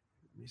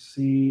 Let me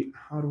see.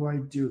 How do I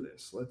do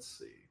this? Let's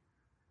see.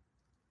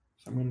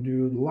 So I'm going to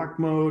do the lock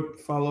mode,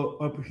 follow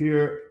up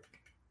here.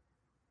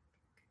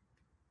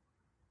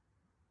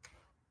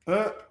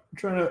 I'm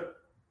trying to.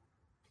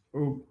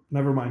 Oh,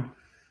 never mind.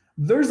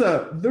 There's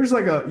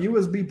like a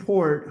USB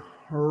port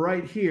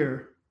right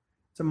here.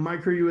 It's a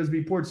micro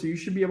USB port, so you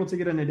should be able to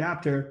get an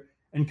adapter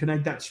and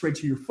connect that straight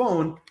to your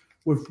phone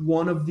with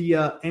one of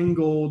the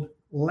angled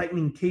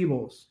lightning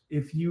cables.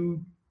 If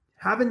you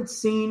haven't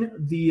seen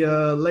the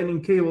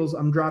lightning cables,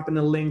 I'm dropping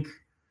a link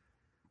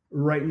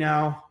right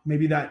now.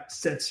 Maybe that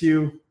sets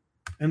you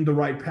in the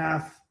right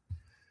path,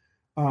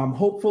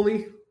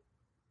 hopefully.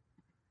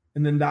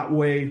 And then that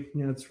way,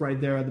 it's right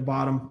there at the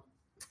bottom.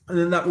 And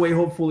then that way,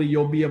 hopefully,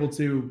 you'll be able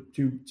to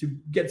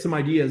get some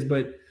ideas.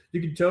 But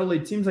you could totally,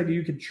 it seems like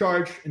you could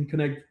charge and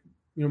connect,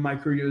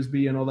 micro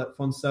USB and all that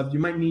fun stuff. You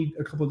might need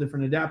a couple of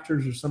different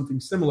adapters or something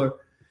similar.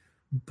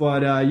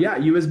 But yeah,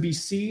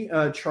 USB-C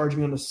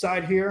charging on the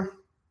side here.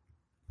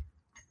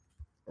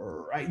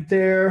 Right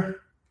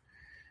there.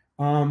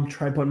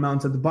 Tripod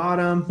mounts at the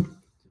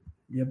bottom.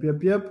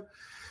 Yep.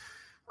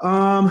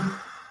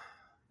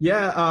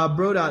 Yeah,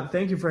 Brodot,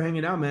 thank you for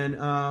hanging out, man.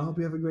 Hope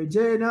you have a great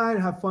day, night.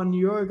 Have fun in New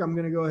York. I'm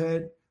going to go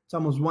ahead. It's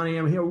almost 1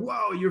 a.m. here.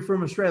 Whoa, you're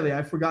from Australia.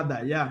 I forgot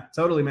that. Yeah,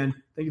 totally, man.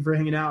 Thank you for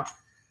hanging out.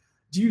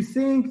 Do you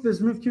think the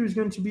SmoothQ is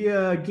going to be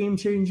a game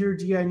changer?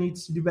 DJI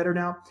needs to do better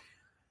now.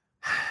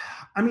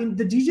 I mean,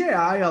 the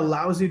DJI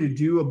allows you to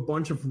do a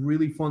bunch of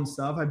really fun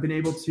stuff. I've been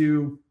able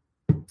to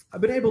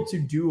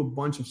do a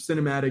bunch of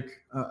cinematic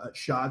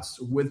shots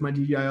with my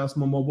DJI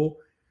Osmo Mobile.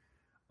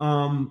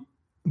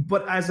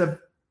 But as I've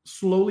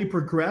slowly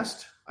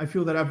progressed, I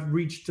feel that I've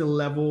reached a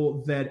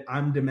level that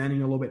I'm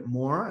demanding a little bit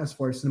more as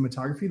far as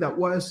cinematography.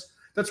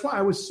 That's why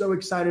I was so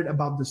excited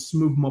about the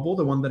Smooth Mobile,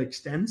 the one that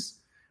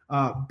extends,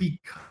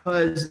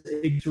 because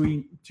it gives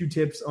me 2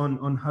 tips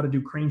on how to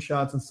do crane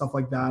shots and stuff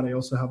like that. I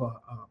also have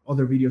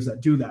other videos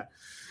that do that.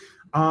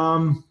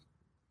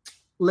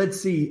 Let's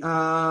see.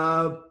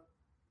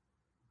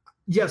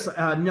 Yes,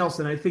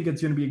 Nelson, I think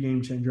it's going to be a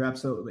game changer.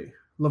 Absolutely.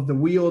 Love the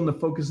wheel and the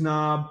focus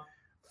knob,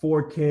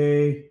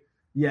 4K.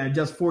 Yeah, it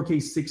does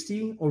 4K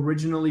 60.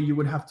 Originally, you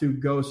would have to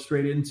go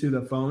straight into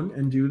the phone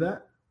and do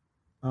that,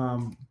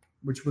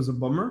 which was a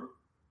bummer.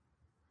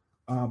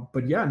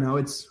 But yeah, now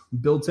it's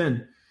built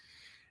in.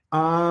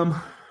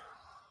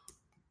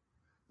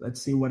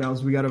 Let's see what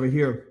else we got over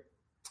here.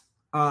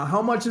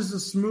 How much is the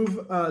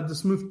Smooth?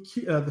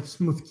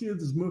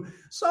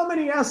 So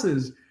many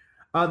S's.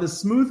 The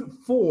Smooth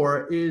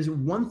 4 is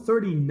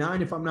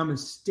 $139, if I'm not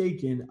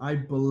mistaken. I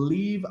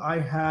believe I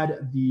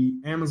had the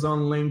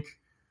Amazon link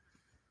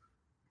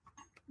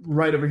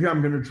right over here.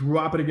 I'm going to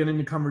drop it again in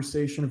the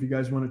conversation if you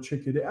guys want to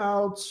check it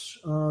out.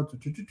 Go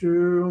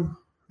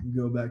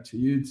back to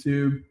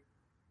YouTube.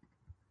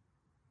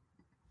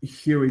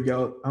 Here we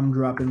go. I'm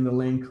dropping the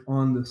link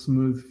on the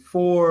Smooth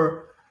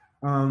 4.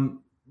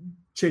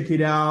 Check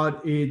it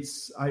out.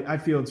 I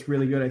feel it's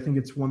really good. I think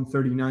it's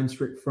 $139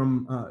 straight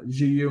from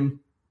GU.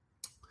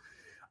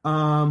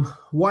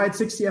 Why at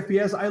 60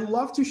 FPS? I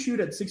love to shoot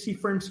at 60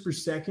 frames per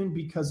second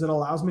because it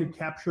allows me to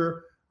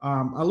capture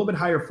a little bit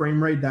higher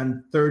frame rate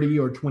than 30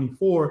 or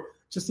 24,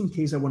 just in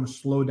case I want to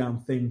slow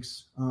down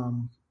things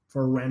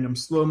for a random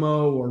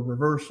slow-mo or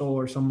reversal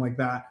or something like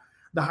that.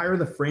 The higher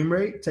the frame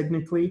rate,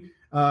 technically,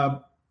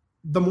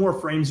 the more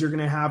frames you're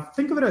going to have.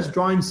 Think of it as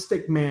drawing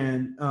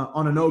Stickman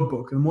on a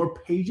notebook. The more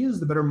pages,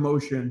 the better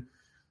motion.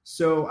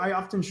 So I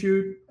often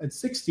shoot at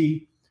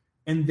 60,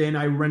 and then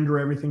I render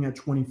everything at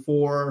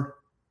 24,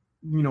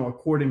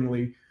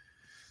 accordingly.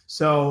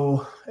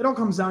 So it all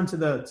comes down to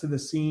the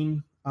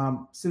scene.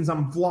 Since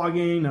I'm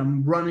vlogging,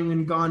 I'm running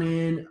and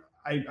gunning,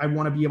 I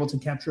want to be able to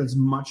capture as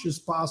much as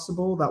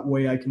possible. That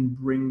way I can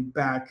bring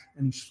back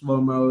any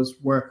slow-mos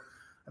where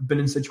I've been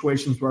in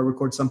situations where I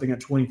record something at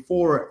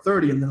 24 or at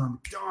 30, and then I'm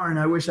darn,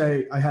 I wish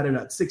I had it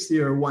at 60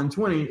 or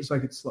 120 so I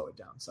could slow it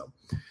down. So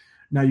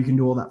now you can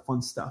do all that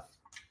fun stuff.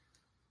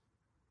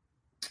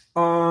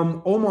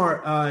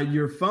 Omar,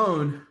 your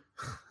phone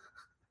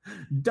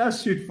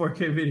does shoot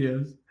 4K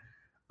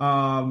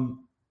videos.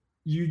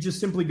 You just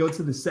simply go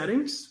to the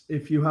settings.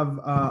 If you have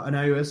an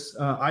iOS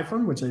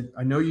iPhone, which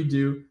I know you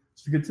do,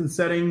 so you go to the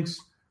settings,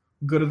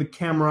 go to the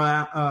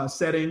camera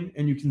setting,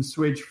 and you can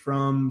switch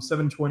from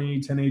 720,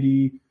 1080.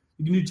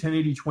 You can do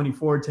 1080,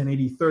 24,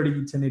 1080, 30,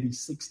 1080,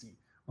 60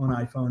 on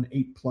iPhone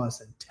 8 Plus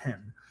and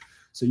 10.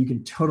 So you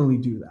can totally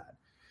do that.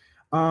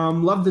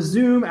 Love the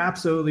zoom.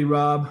 Absolutely,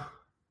 Rob.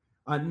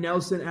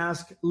 Nelson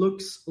asks,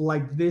 looks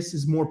like this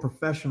is more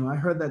professional. I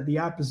heard that the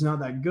app is not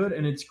that good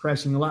and it's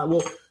crashing a lot.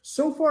 Well,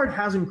 so far it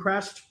hasn't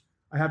crashed.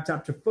 I have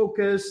tap to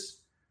focus.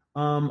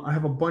 I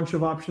have a bunch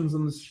of options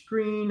on the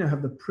screen. I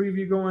have the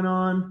preview going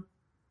on.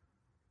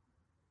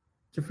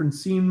 Different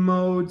scene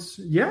modes.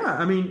 Yeah,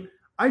 I mean,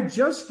 I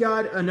just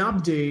got an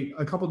update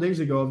a couple days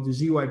ago of the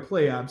ZY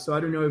Play app, so I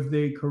don't know if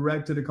they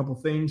corrected a couple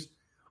things.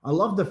 I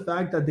love the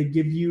fact that they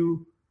give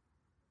you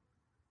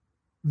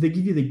the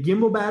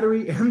gimbal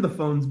battery and the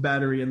phone's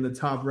battery in the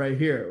top right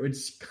here, which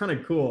is kind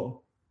of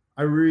cool.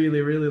 I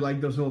really, really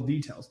like those little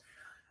details.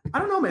 I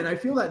don't know, man. I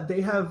feel that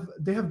they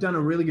have done a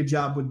really good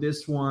job with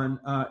this one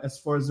as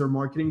far as their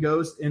marketing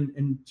goes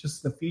and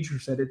just the feature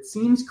set. It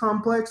seems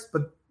complex,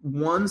 but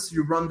once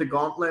you run the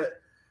gauntlet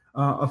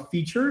of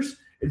features,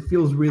 it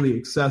feels really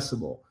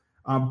accessible.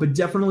 But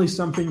definitely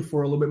something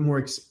for a little bit more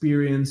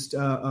experienced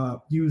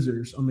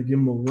users on the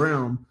gimbal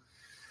realm.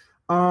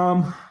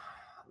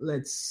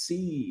 Let's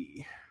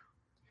see.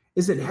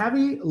 Is it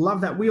heavy?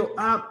 Love that wheel.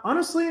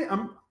 Honestly,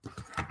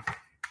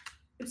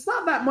 it's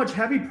not that much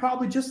heavy,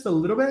 probably just a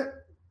little bit,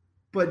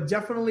 but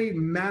definitely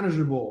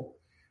manageable.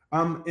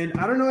 And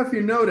I don't know if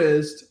you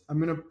noticed, I'm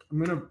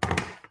gonna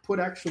put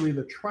actually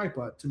the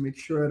tripod to make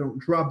sure I don't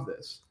drop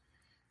this.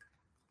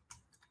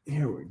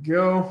 Here we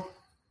go.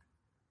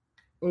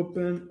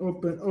 Open.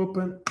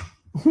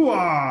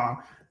 Wow,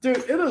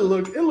 dude,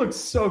 it looks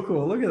so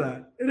cool. Look at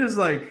that. It is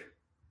like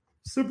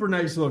super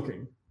nice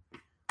looking.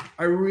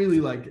 I really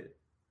like it.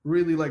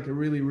 Really like it.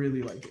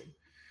 Really like it.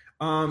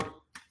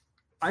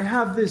 I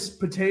have this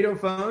potato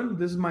phone.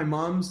 This is my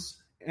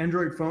mom's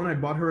Android phone. I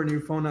bought her a new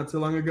phone not too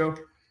long ago,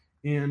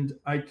 and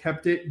I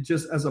kept it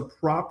just as a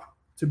prop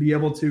to be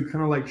able to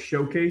kind of like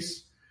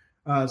showcase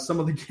some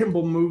of the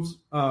gimbal moves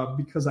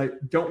because I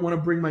don't want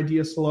to bring my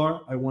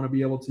DSLR. I want to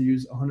be able to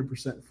use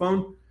 100%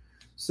 phone.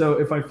 So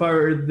if I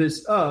fire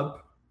this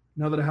up,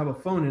 now that I have a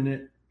phone in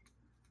it,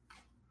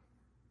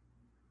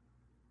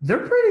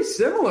 they're pretty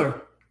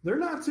similar. They're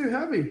not too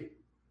heavy.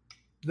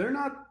 They're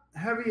not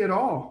heavy at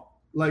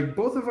all. Like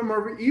both of them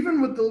are,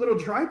 even with the little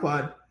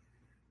tripod,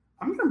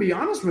 I'm going to be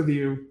honest with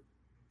you.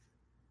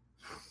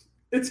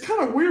 It's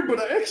kind of weird, but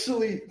I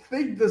actually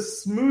think the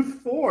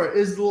Smooth 4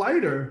 is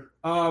lighter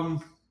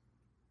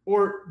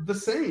or the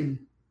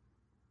same.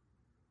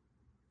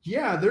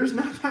 Yeah, there's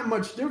not that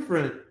much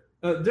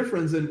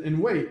difference in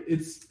weight.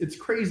 It's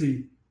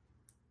crazy.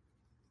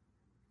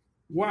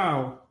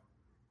 Wow.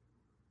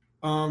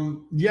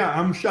 Yeah,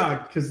 I'm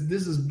shocked because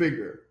this is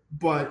bigger,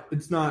 but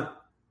it's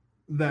not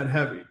that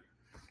heavy.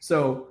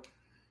 So,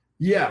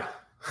 yeah,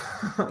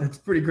 it's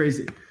pretty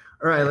crazy.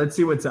 All right, let's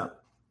see what's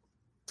up.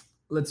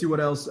 Let's see what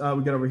else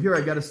we got over here.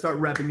 I got to start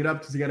wrapping it up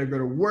because I got to go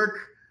to work.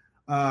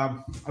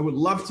 I would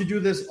love to do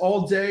this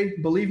all day.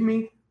 Believe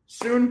me,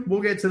 soon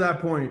we'll get to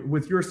that point.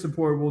 With your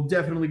support, we'll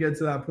definitely get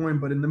to that point.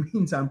 But in the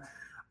meantime,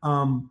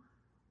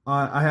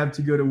 I have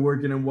to go to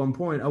work, and at one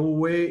point, I will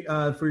wait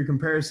for your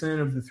comparison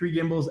of the three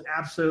gimbals.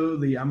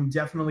 Absolutely. I'm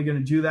definitely going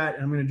to do that,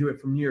 and I'm going to do it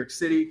from New York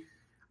City.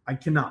 I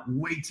cannot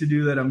wait to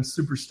do that. I'm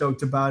super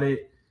stoked about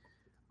it.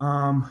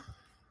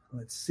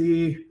 Let's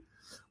see.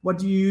 What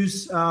do you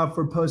use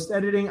for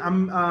post-editing?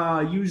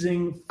 I'm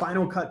using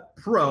Final Cut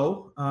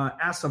Pro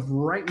as of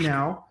right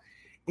now.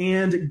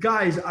 And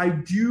guys, I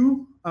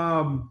do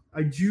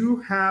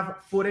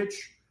have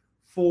footage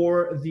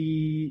for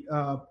the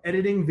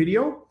editing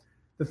video.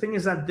 The thing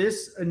is that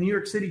this New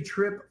York City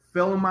trip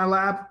fell in my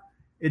lap.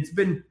 It's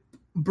been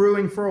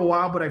brewing for a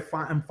while, but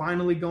I'm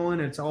finally going.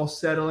 It's all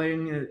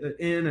settling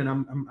in, and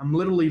I'm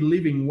literally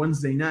leaving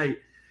Wednesday night.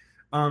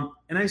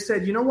 And I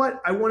said, you know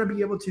what? I want to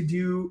be able to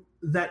do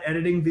that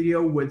editing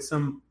video with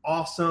some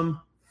awesome,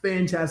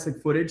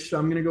 fantastic footage. So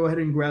I'm going to go ahead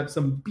and grab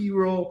some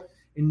B-roll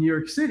in New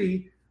York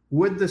City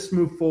with the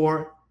Smooth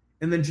 4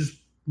 and then just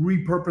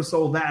repurpose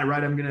all that,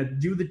 right? I'm going to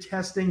do the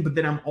testing, but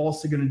then I'm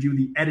also going to do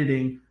the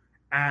editing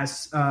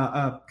as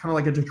kind of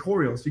like a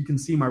tutorial so you can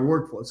see my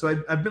workflow.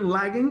 So I've been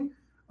lagging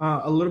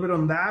a little bit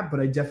on that, but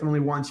I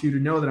definitely want you to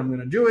know that I'm going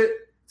to do it.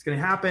 It's going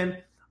to happen.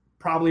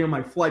 Probably on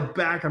my flight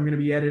back, I'm going to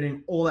be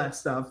editing all that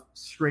stuff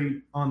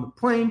straight on the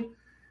plane.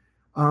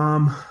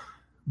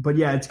 But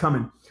yeah, it's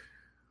coming.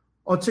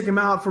 I'll check them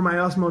out for my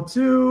Osmo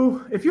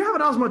 2. If you have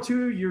an Osmo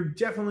 2, you're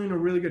definitely in a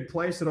really good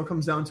place. It all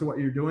comes down to what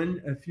you're doing.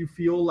 If you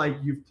feel like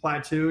you've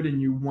plateaued and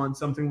you want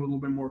something with a little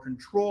bit more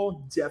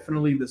control,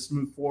 definitely the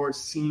Smooth 4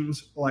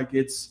 seems like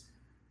it's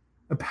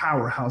a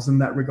powerhouse in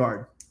that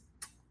regard.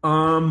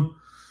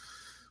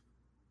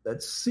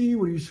 Let's see,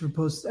 what do you use for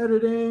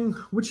post-editing?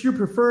 Which you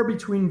prefer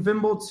between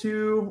Vimble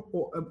 2,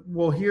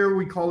 well, here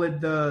we call it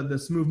the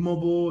Smooth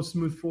Mobile,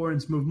 Smooth 4,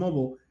 and Smooth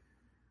Mobile.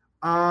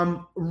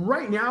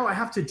 Right now, I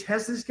have to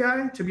test this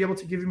guy to be able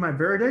to give you my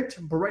verdict,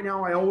 but right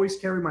now I always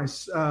carry my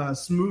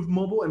Smooth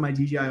Mobile and my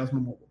DJI Osmo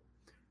Mobile.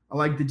 I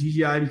like the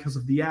DJI because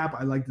of the app.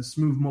 I like the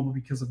Smooth Mobile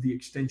because of the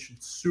extension.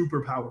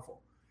 Super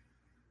powerful.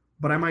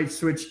 But I might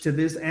switch to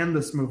this and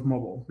the Smooth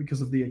Mobile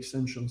because of the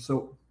extension.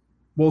 So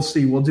we'll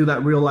see. We'll do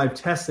that real live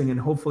testing, and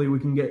hopefully we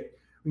can get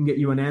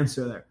you an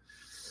answer there.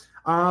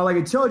 Like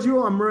I told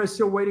you, I'm really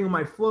still waiting on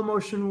my Flow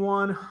Motion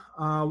one.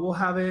 We'll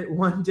have it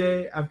one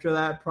day. After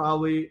that,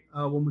 probably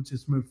we'll move to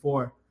Smooth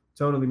 4.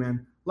 Totally,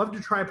 man. Love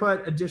the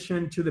tripod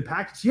addition to the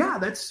package. Yeah,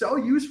 that's so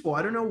useful.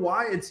 I don't know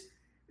why. It's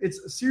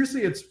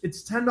seriously, it's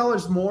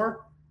 $10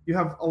 more. You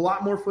have a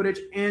lot more footage,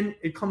 and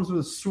it comes with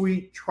a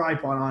sweet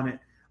tripod on it.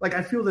 Like,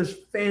 I feel there's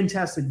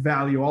fantastic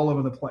value all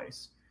over the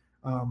place.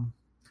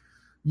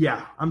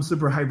 Yeah, I'm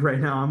super hyped right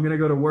now. I'm going to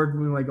go to work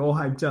being like all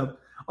hyped up.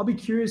 I'll be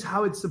curious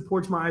how it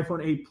supports my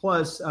iPhone 8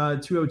 Plus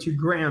 202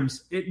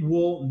 grams. It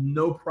will,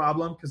 no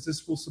problem, because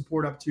this will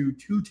support up to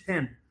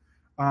 210.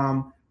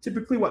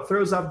 Typically what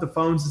throws off the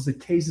phones is the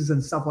cases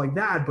and stuff like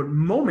that, but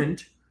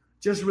Moment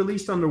just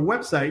released on their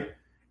website,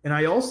 and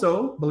I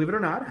also, believe it or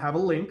not, have a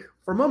link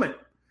for Moment.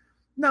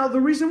 Now, the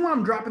reason why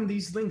I'm dropping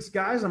these links,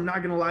 guys, I'm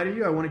not going to lie to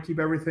you. I want to keep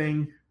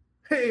everything,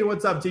 hey,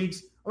 what's up,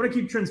 Teeks? I want to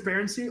keep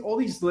transparency. All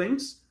these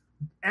links,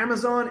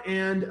 Amazon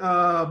and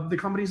the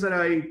companies that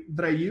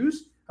I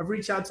use have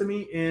reached out to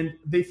me, and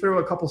they throw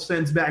a couple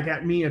cents back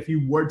at me if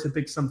you were to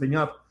pick something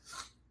up.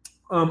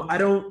 I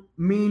don't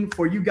mean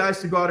for you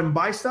guys to go out and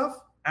buy stuff.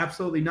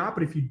 Absolutely not.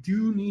 But if you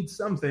do need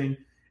something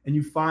and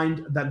you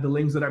find that the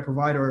links that I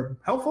provide are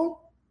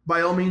helpful,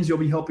 by all means, you'll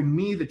be helping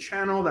me, the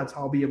channel. That's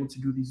how I'll be able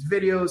to do these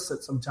videos, set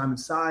some time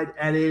aside,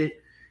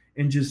 edit,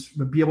 and just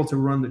be able to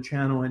run the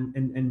channel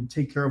and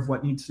take care of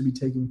what needs to be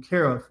taken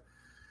care of.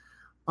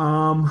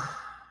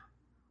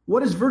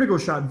 What is vertigo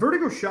shot?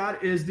 Vertigo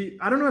shot is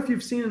I don't know if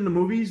you've seen in the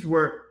movies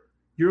where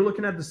you're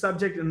looking at the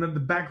subject and then the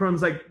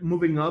background's like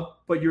moving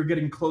up, but you're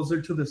getting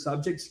closer to the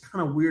subject. It's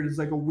kind of weird. It's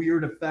like a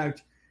weird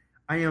effect.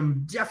 I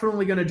am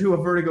definitely going to do a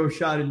vertigo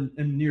shot in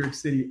New York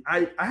City.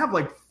 I have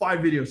like 5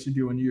 videos to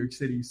do in New York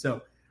City.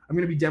 So I'm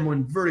going to be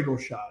demoing vertigo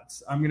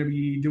shots. I'm going to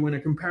be doing a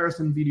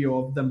comparison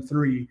video of them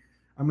 3.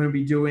 I'm going to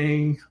be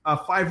doing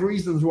 5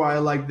 reasons why I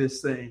like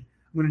this thing.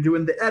 I'm going to do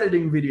in the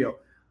editing video.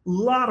 A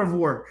lot of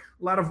work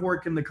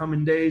in the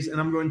coming days, and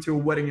I'm going to a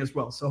wedding as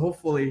well. So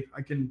hopefully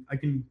I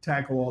can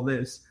tackle all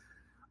this.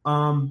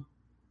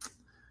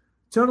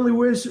 Totally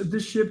wish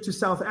this ship to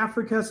South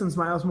Africa since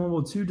my Osmo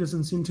Mobile 2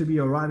 doesn't seem to be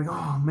arriving.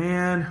 Oh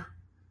man,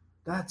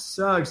 that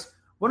sucks.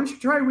 Why don't you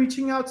try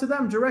reaching out to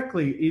them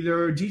directly,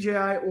 either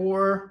DJI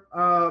or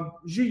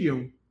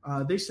Zhiyun.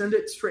 They send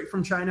it straight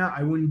from China.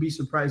 I wouldn't be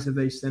surprised if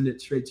they send it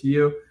straight to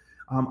you.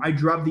 I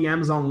dropped the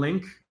Amazon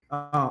link.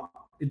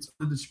 It's in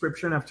the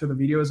description after the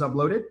video is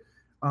uploaded.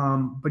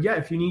 But yeah,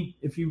 if you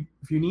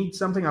need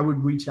something, I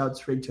would reach out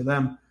straight to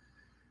them.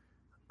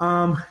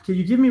 Can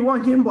you give me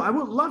one gimbal? I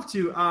would love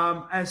to.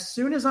 As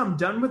soon as I'm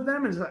done with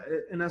them,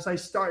 and as I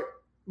start,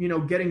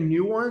 getting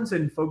new ones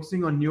and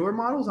focusing on newer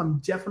models, I'm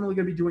definitely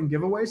going to be doing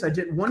giveaways. I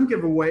did one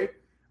giveaway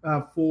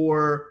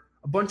for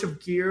a bunch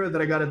of gear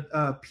that I got at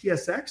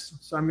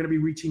PSX, so I'm going to be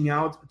reaching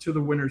out to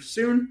the winners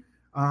soon.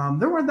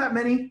 There weren't that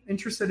many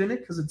interested in it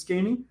because it's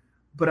gaming,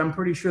 but I'm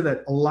pretty sure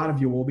that a lot of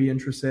you will be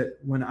interested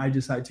when I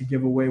decide to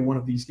give away one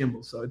of these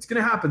gimbals. So it's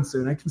going to happen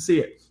soon. I can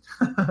see it.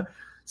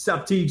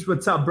 Sup, Teagues?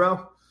 What's up,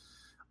 bro?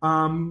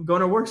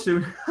 Going to work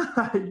soon.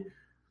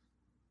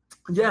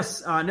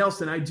 Yes,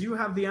 Nelson, I do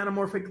have the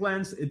anamorphic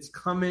lens. It's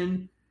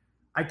coming.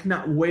 I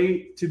cannot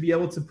wait to be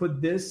able to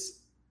put this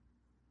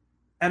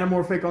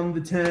anamorphic on the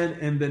 10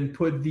 and then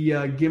put the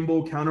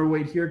gimbal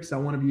counterweight here because I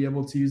want to be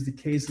able to use the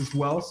case as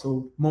well.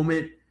 So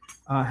Moment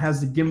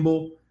has the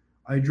gimbal.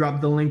 I dropped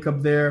the link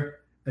up there.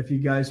 If you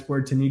guys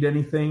were to need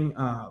anything,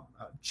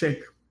 check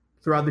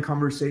throughout the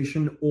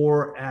conversation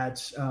or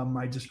at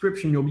my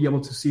description. You'll be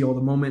able to see all the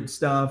Moment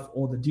stuff,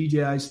 all the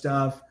DJI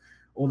stuff,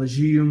 all the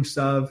Zhiyun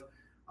stuff.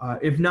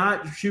 If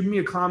not, shoot me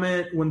a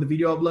comment when the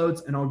video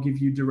uploads, and I'll give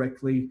you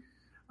directly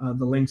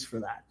the links for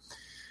that.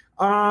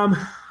 I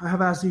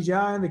have asked DJI,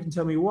 and they can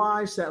tell me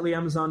why. Sadly,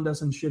 Amazon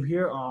doesn't ship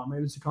here. Oh,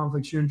 maybe it's a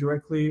conflict shooting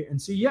directly. And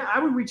see, yeah, I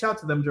would reach out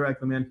to them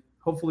directly, man.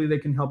 Hopefully they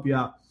can help you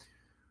out.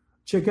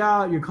 Check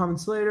out your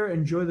comments later.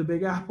 Enjoy the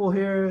Big Apple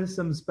here.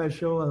 Some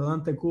special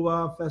Adelante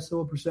Cuba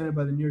festival presented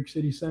by the New York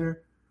City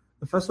Center.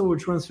 The festival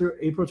which runs through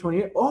April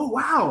 28th. Oh,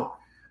 wow.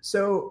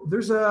 So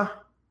there's a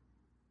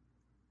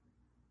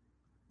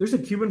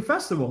Cuban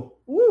festival.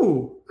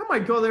 Ooh, I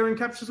might go there and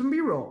capture some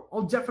B-roll.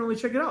 I'll definitely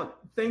check it out.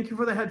 Thank you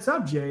for the heads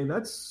up, Jay.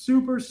 That's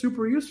super,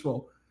 super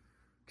useful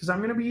because I'm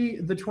going to be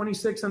the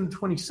 26th and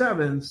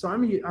 27th, so I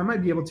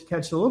might be able to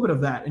catch a little bit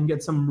of that and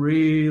get some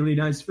really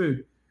nice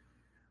food.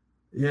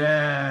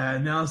 Yeah,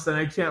 Nelson,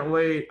 I can't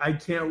wait. I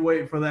can't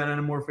wait for that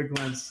anamorphic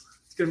lens.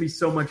 It's going to be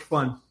so much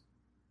fun.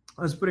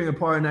 I was putting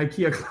apart an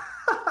IKEA.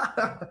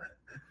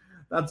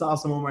 That's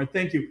awesome, Omar.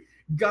 Thank you.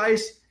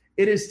 Guys,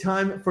 it is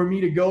time for me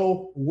to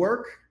go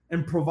work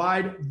and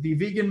provide the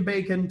vegan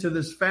bacon to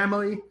this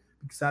family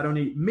because I don't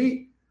eat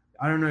meat.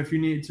 I don't know if you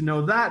need to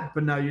know that,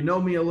 but now you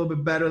know me a little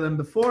bit better than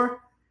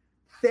before.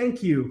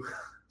 Thank you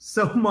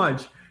so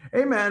much.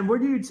 Hey, man, where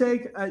do you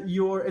take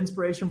your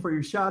inspiration for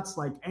your shots,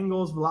 like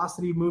angles,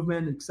 velocity,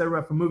 movement,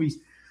 etc. from movies?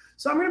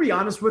 So I'm going to be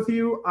honest with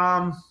you.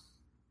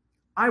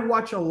 I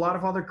watch a lot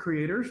of other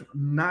creators.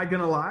 I'm not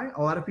going to lie.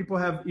 A lot of people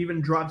have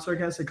even dropped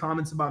sarcastic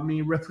comments about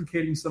me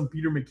replicating some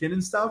Peter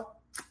McKinnon stuff.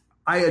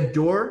 I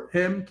adore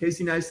him,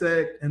 Casey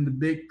Neistat, and the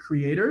big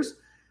creators.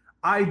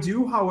 I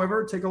do,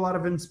 however, take a lot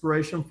of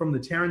inspiration from the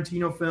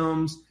Tarantino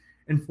films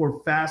and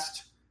for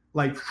fast,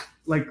 like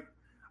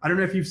I don't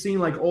know if you've seen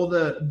like all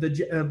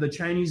the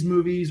Chinese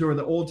movies or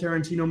the old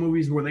Tarantino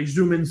movies where they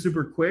zoom in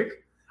super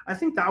quick. I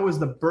think that was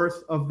the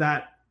birth of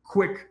that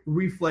quick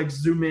reflex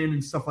zoom in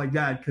and stuff like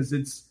that because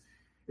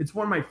it's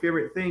one of my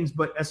favorite things.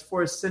 But as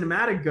far as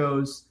cinematic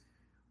goes,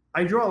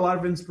 I draw a lot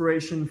of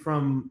inspiration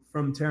from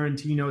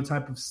Tarantino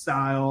type of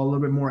style, a little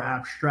bit more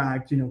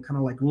abstract, kind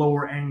of like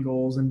lower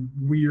angles and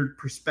weird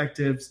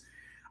perspectives.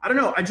 I don't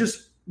know.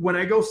 When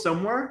I go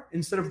somewhere,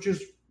 instead of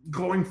just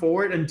going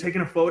forward and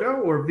taking a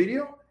photo or a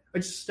video, I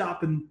just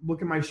stop and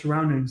look at my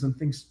surroundings and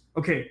think,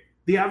 okay,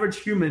 the average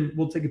human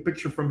will take a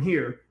picture from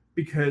here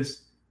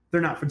because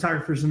they're not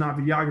photographers and not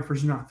videographers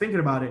and not thinking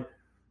about it.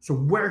 So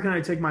where can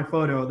I take my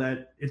photo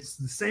that it's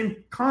the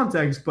same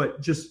context, but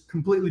just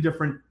completely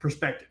different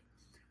perspective?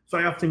 So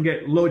I often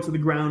get low to the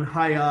ground,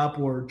 high up,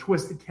 or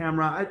twist the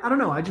camera. I don't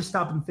know. I just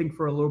stop and think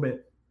for a little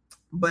bit.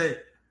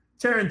 But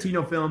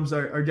Tarantino films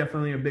are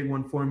definitely a big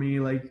one for me.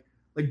 Like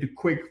the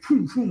quick,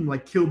 boom, boom,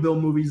 like Kill Bill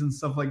movies and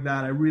stuff like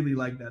that. I really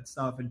like that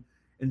stuff.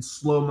 And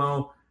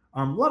slow-mo.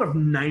 A lot of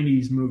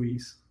 90s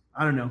movies.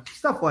 I don't know.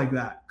 Stuff like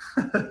that.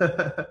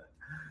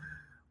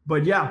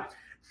 But yeah.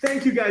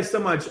 Thank you guys so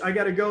much. I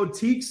got to go.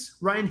 Teeks,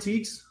 Ryan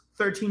Teeks,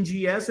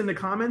 13GS in the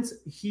comments.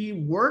 He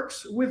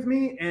works with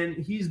me and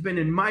he's been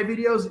in my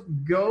videos.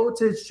 Go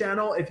to his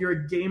channel if you're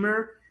a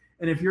gamer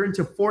and if you're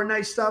into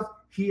Fortnite stuff.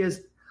 He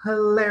is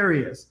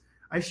hilarious.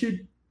 I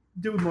should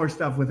do more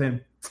stuff with him.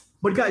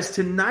 But guys,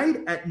 tonight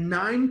at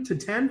 9 to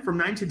 10, from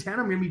 9 to 10,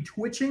 I'm going to be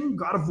twitching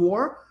God of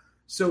War.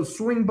 So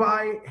swing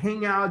by,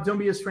 hang out, don't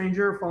be a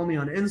stranger. Follow me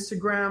on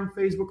Instagram,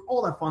 Facebook,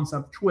 all that fun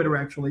stuff. Twitter,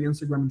 actually,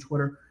 Instagram and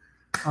Twitter.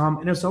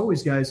 And as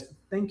always, guys,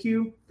 thank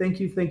you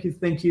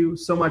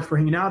so much for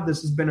hanging out.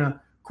 This has been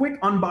a quick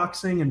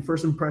unboxing and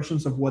first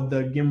impressions of what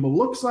the gimbal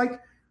looks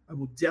like. I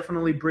will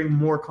definitely bring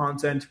more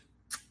content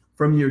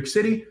from New York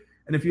City.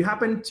 And if you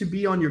happen to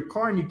be on your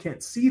car and you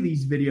can't see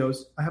these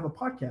videos, I have a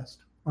podcast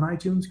on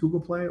iTunes, Google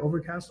Play,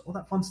 Overcast, all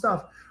that fun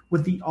stuff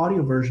with the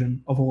audio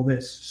version of all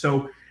this.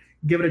 So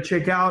give it a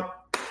check out.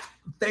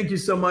 Thank you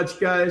so much,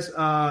 guys.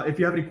 If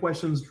you have any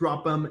questions,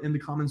 drop them in the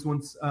comments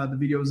once the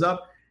video is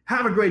up.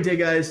 Have a great day,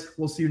 guys.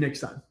 We'll see you next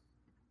time.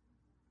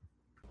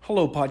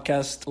 Hello,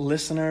 podcast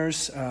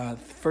listeners.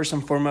 First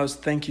and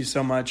foremost, thank you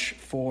so much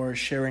for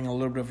sharing a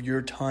little bit of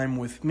your time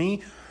with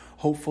me.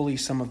 Hopefully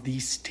some of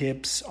these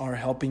tips are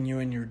helping you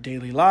in your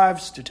daily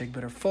lives to take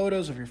better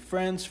photos of your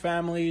friends,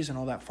 families, and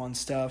all that fun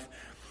stuff.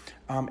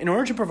 In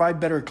order to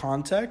provide better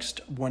context,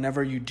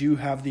 whenever you do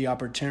have the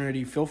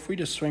opportunity, feel free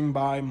to swing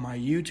by my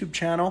YouTube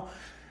channel,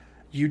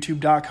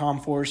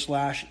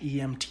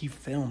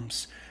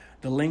 youtube.com/EMTfilms.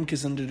 The link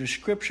is in the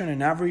description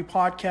in every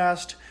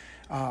podcast.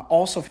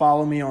 Also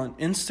follow me on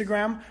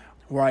Instagram,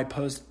 where I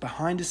post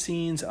behind the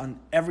scenes on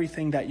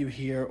everything that you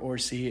hear or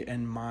see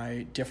in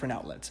my different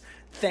outlets.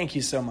 Thank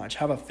you so much.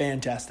 Have a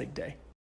fantastic day.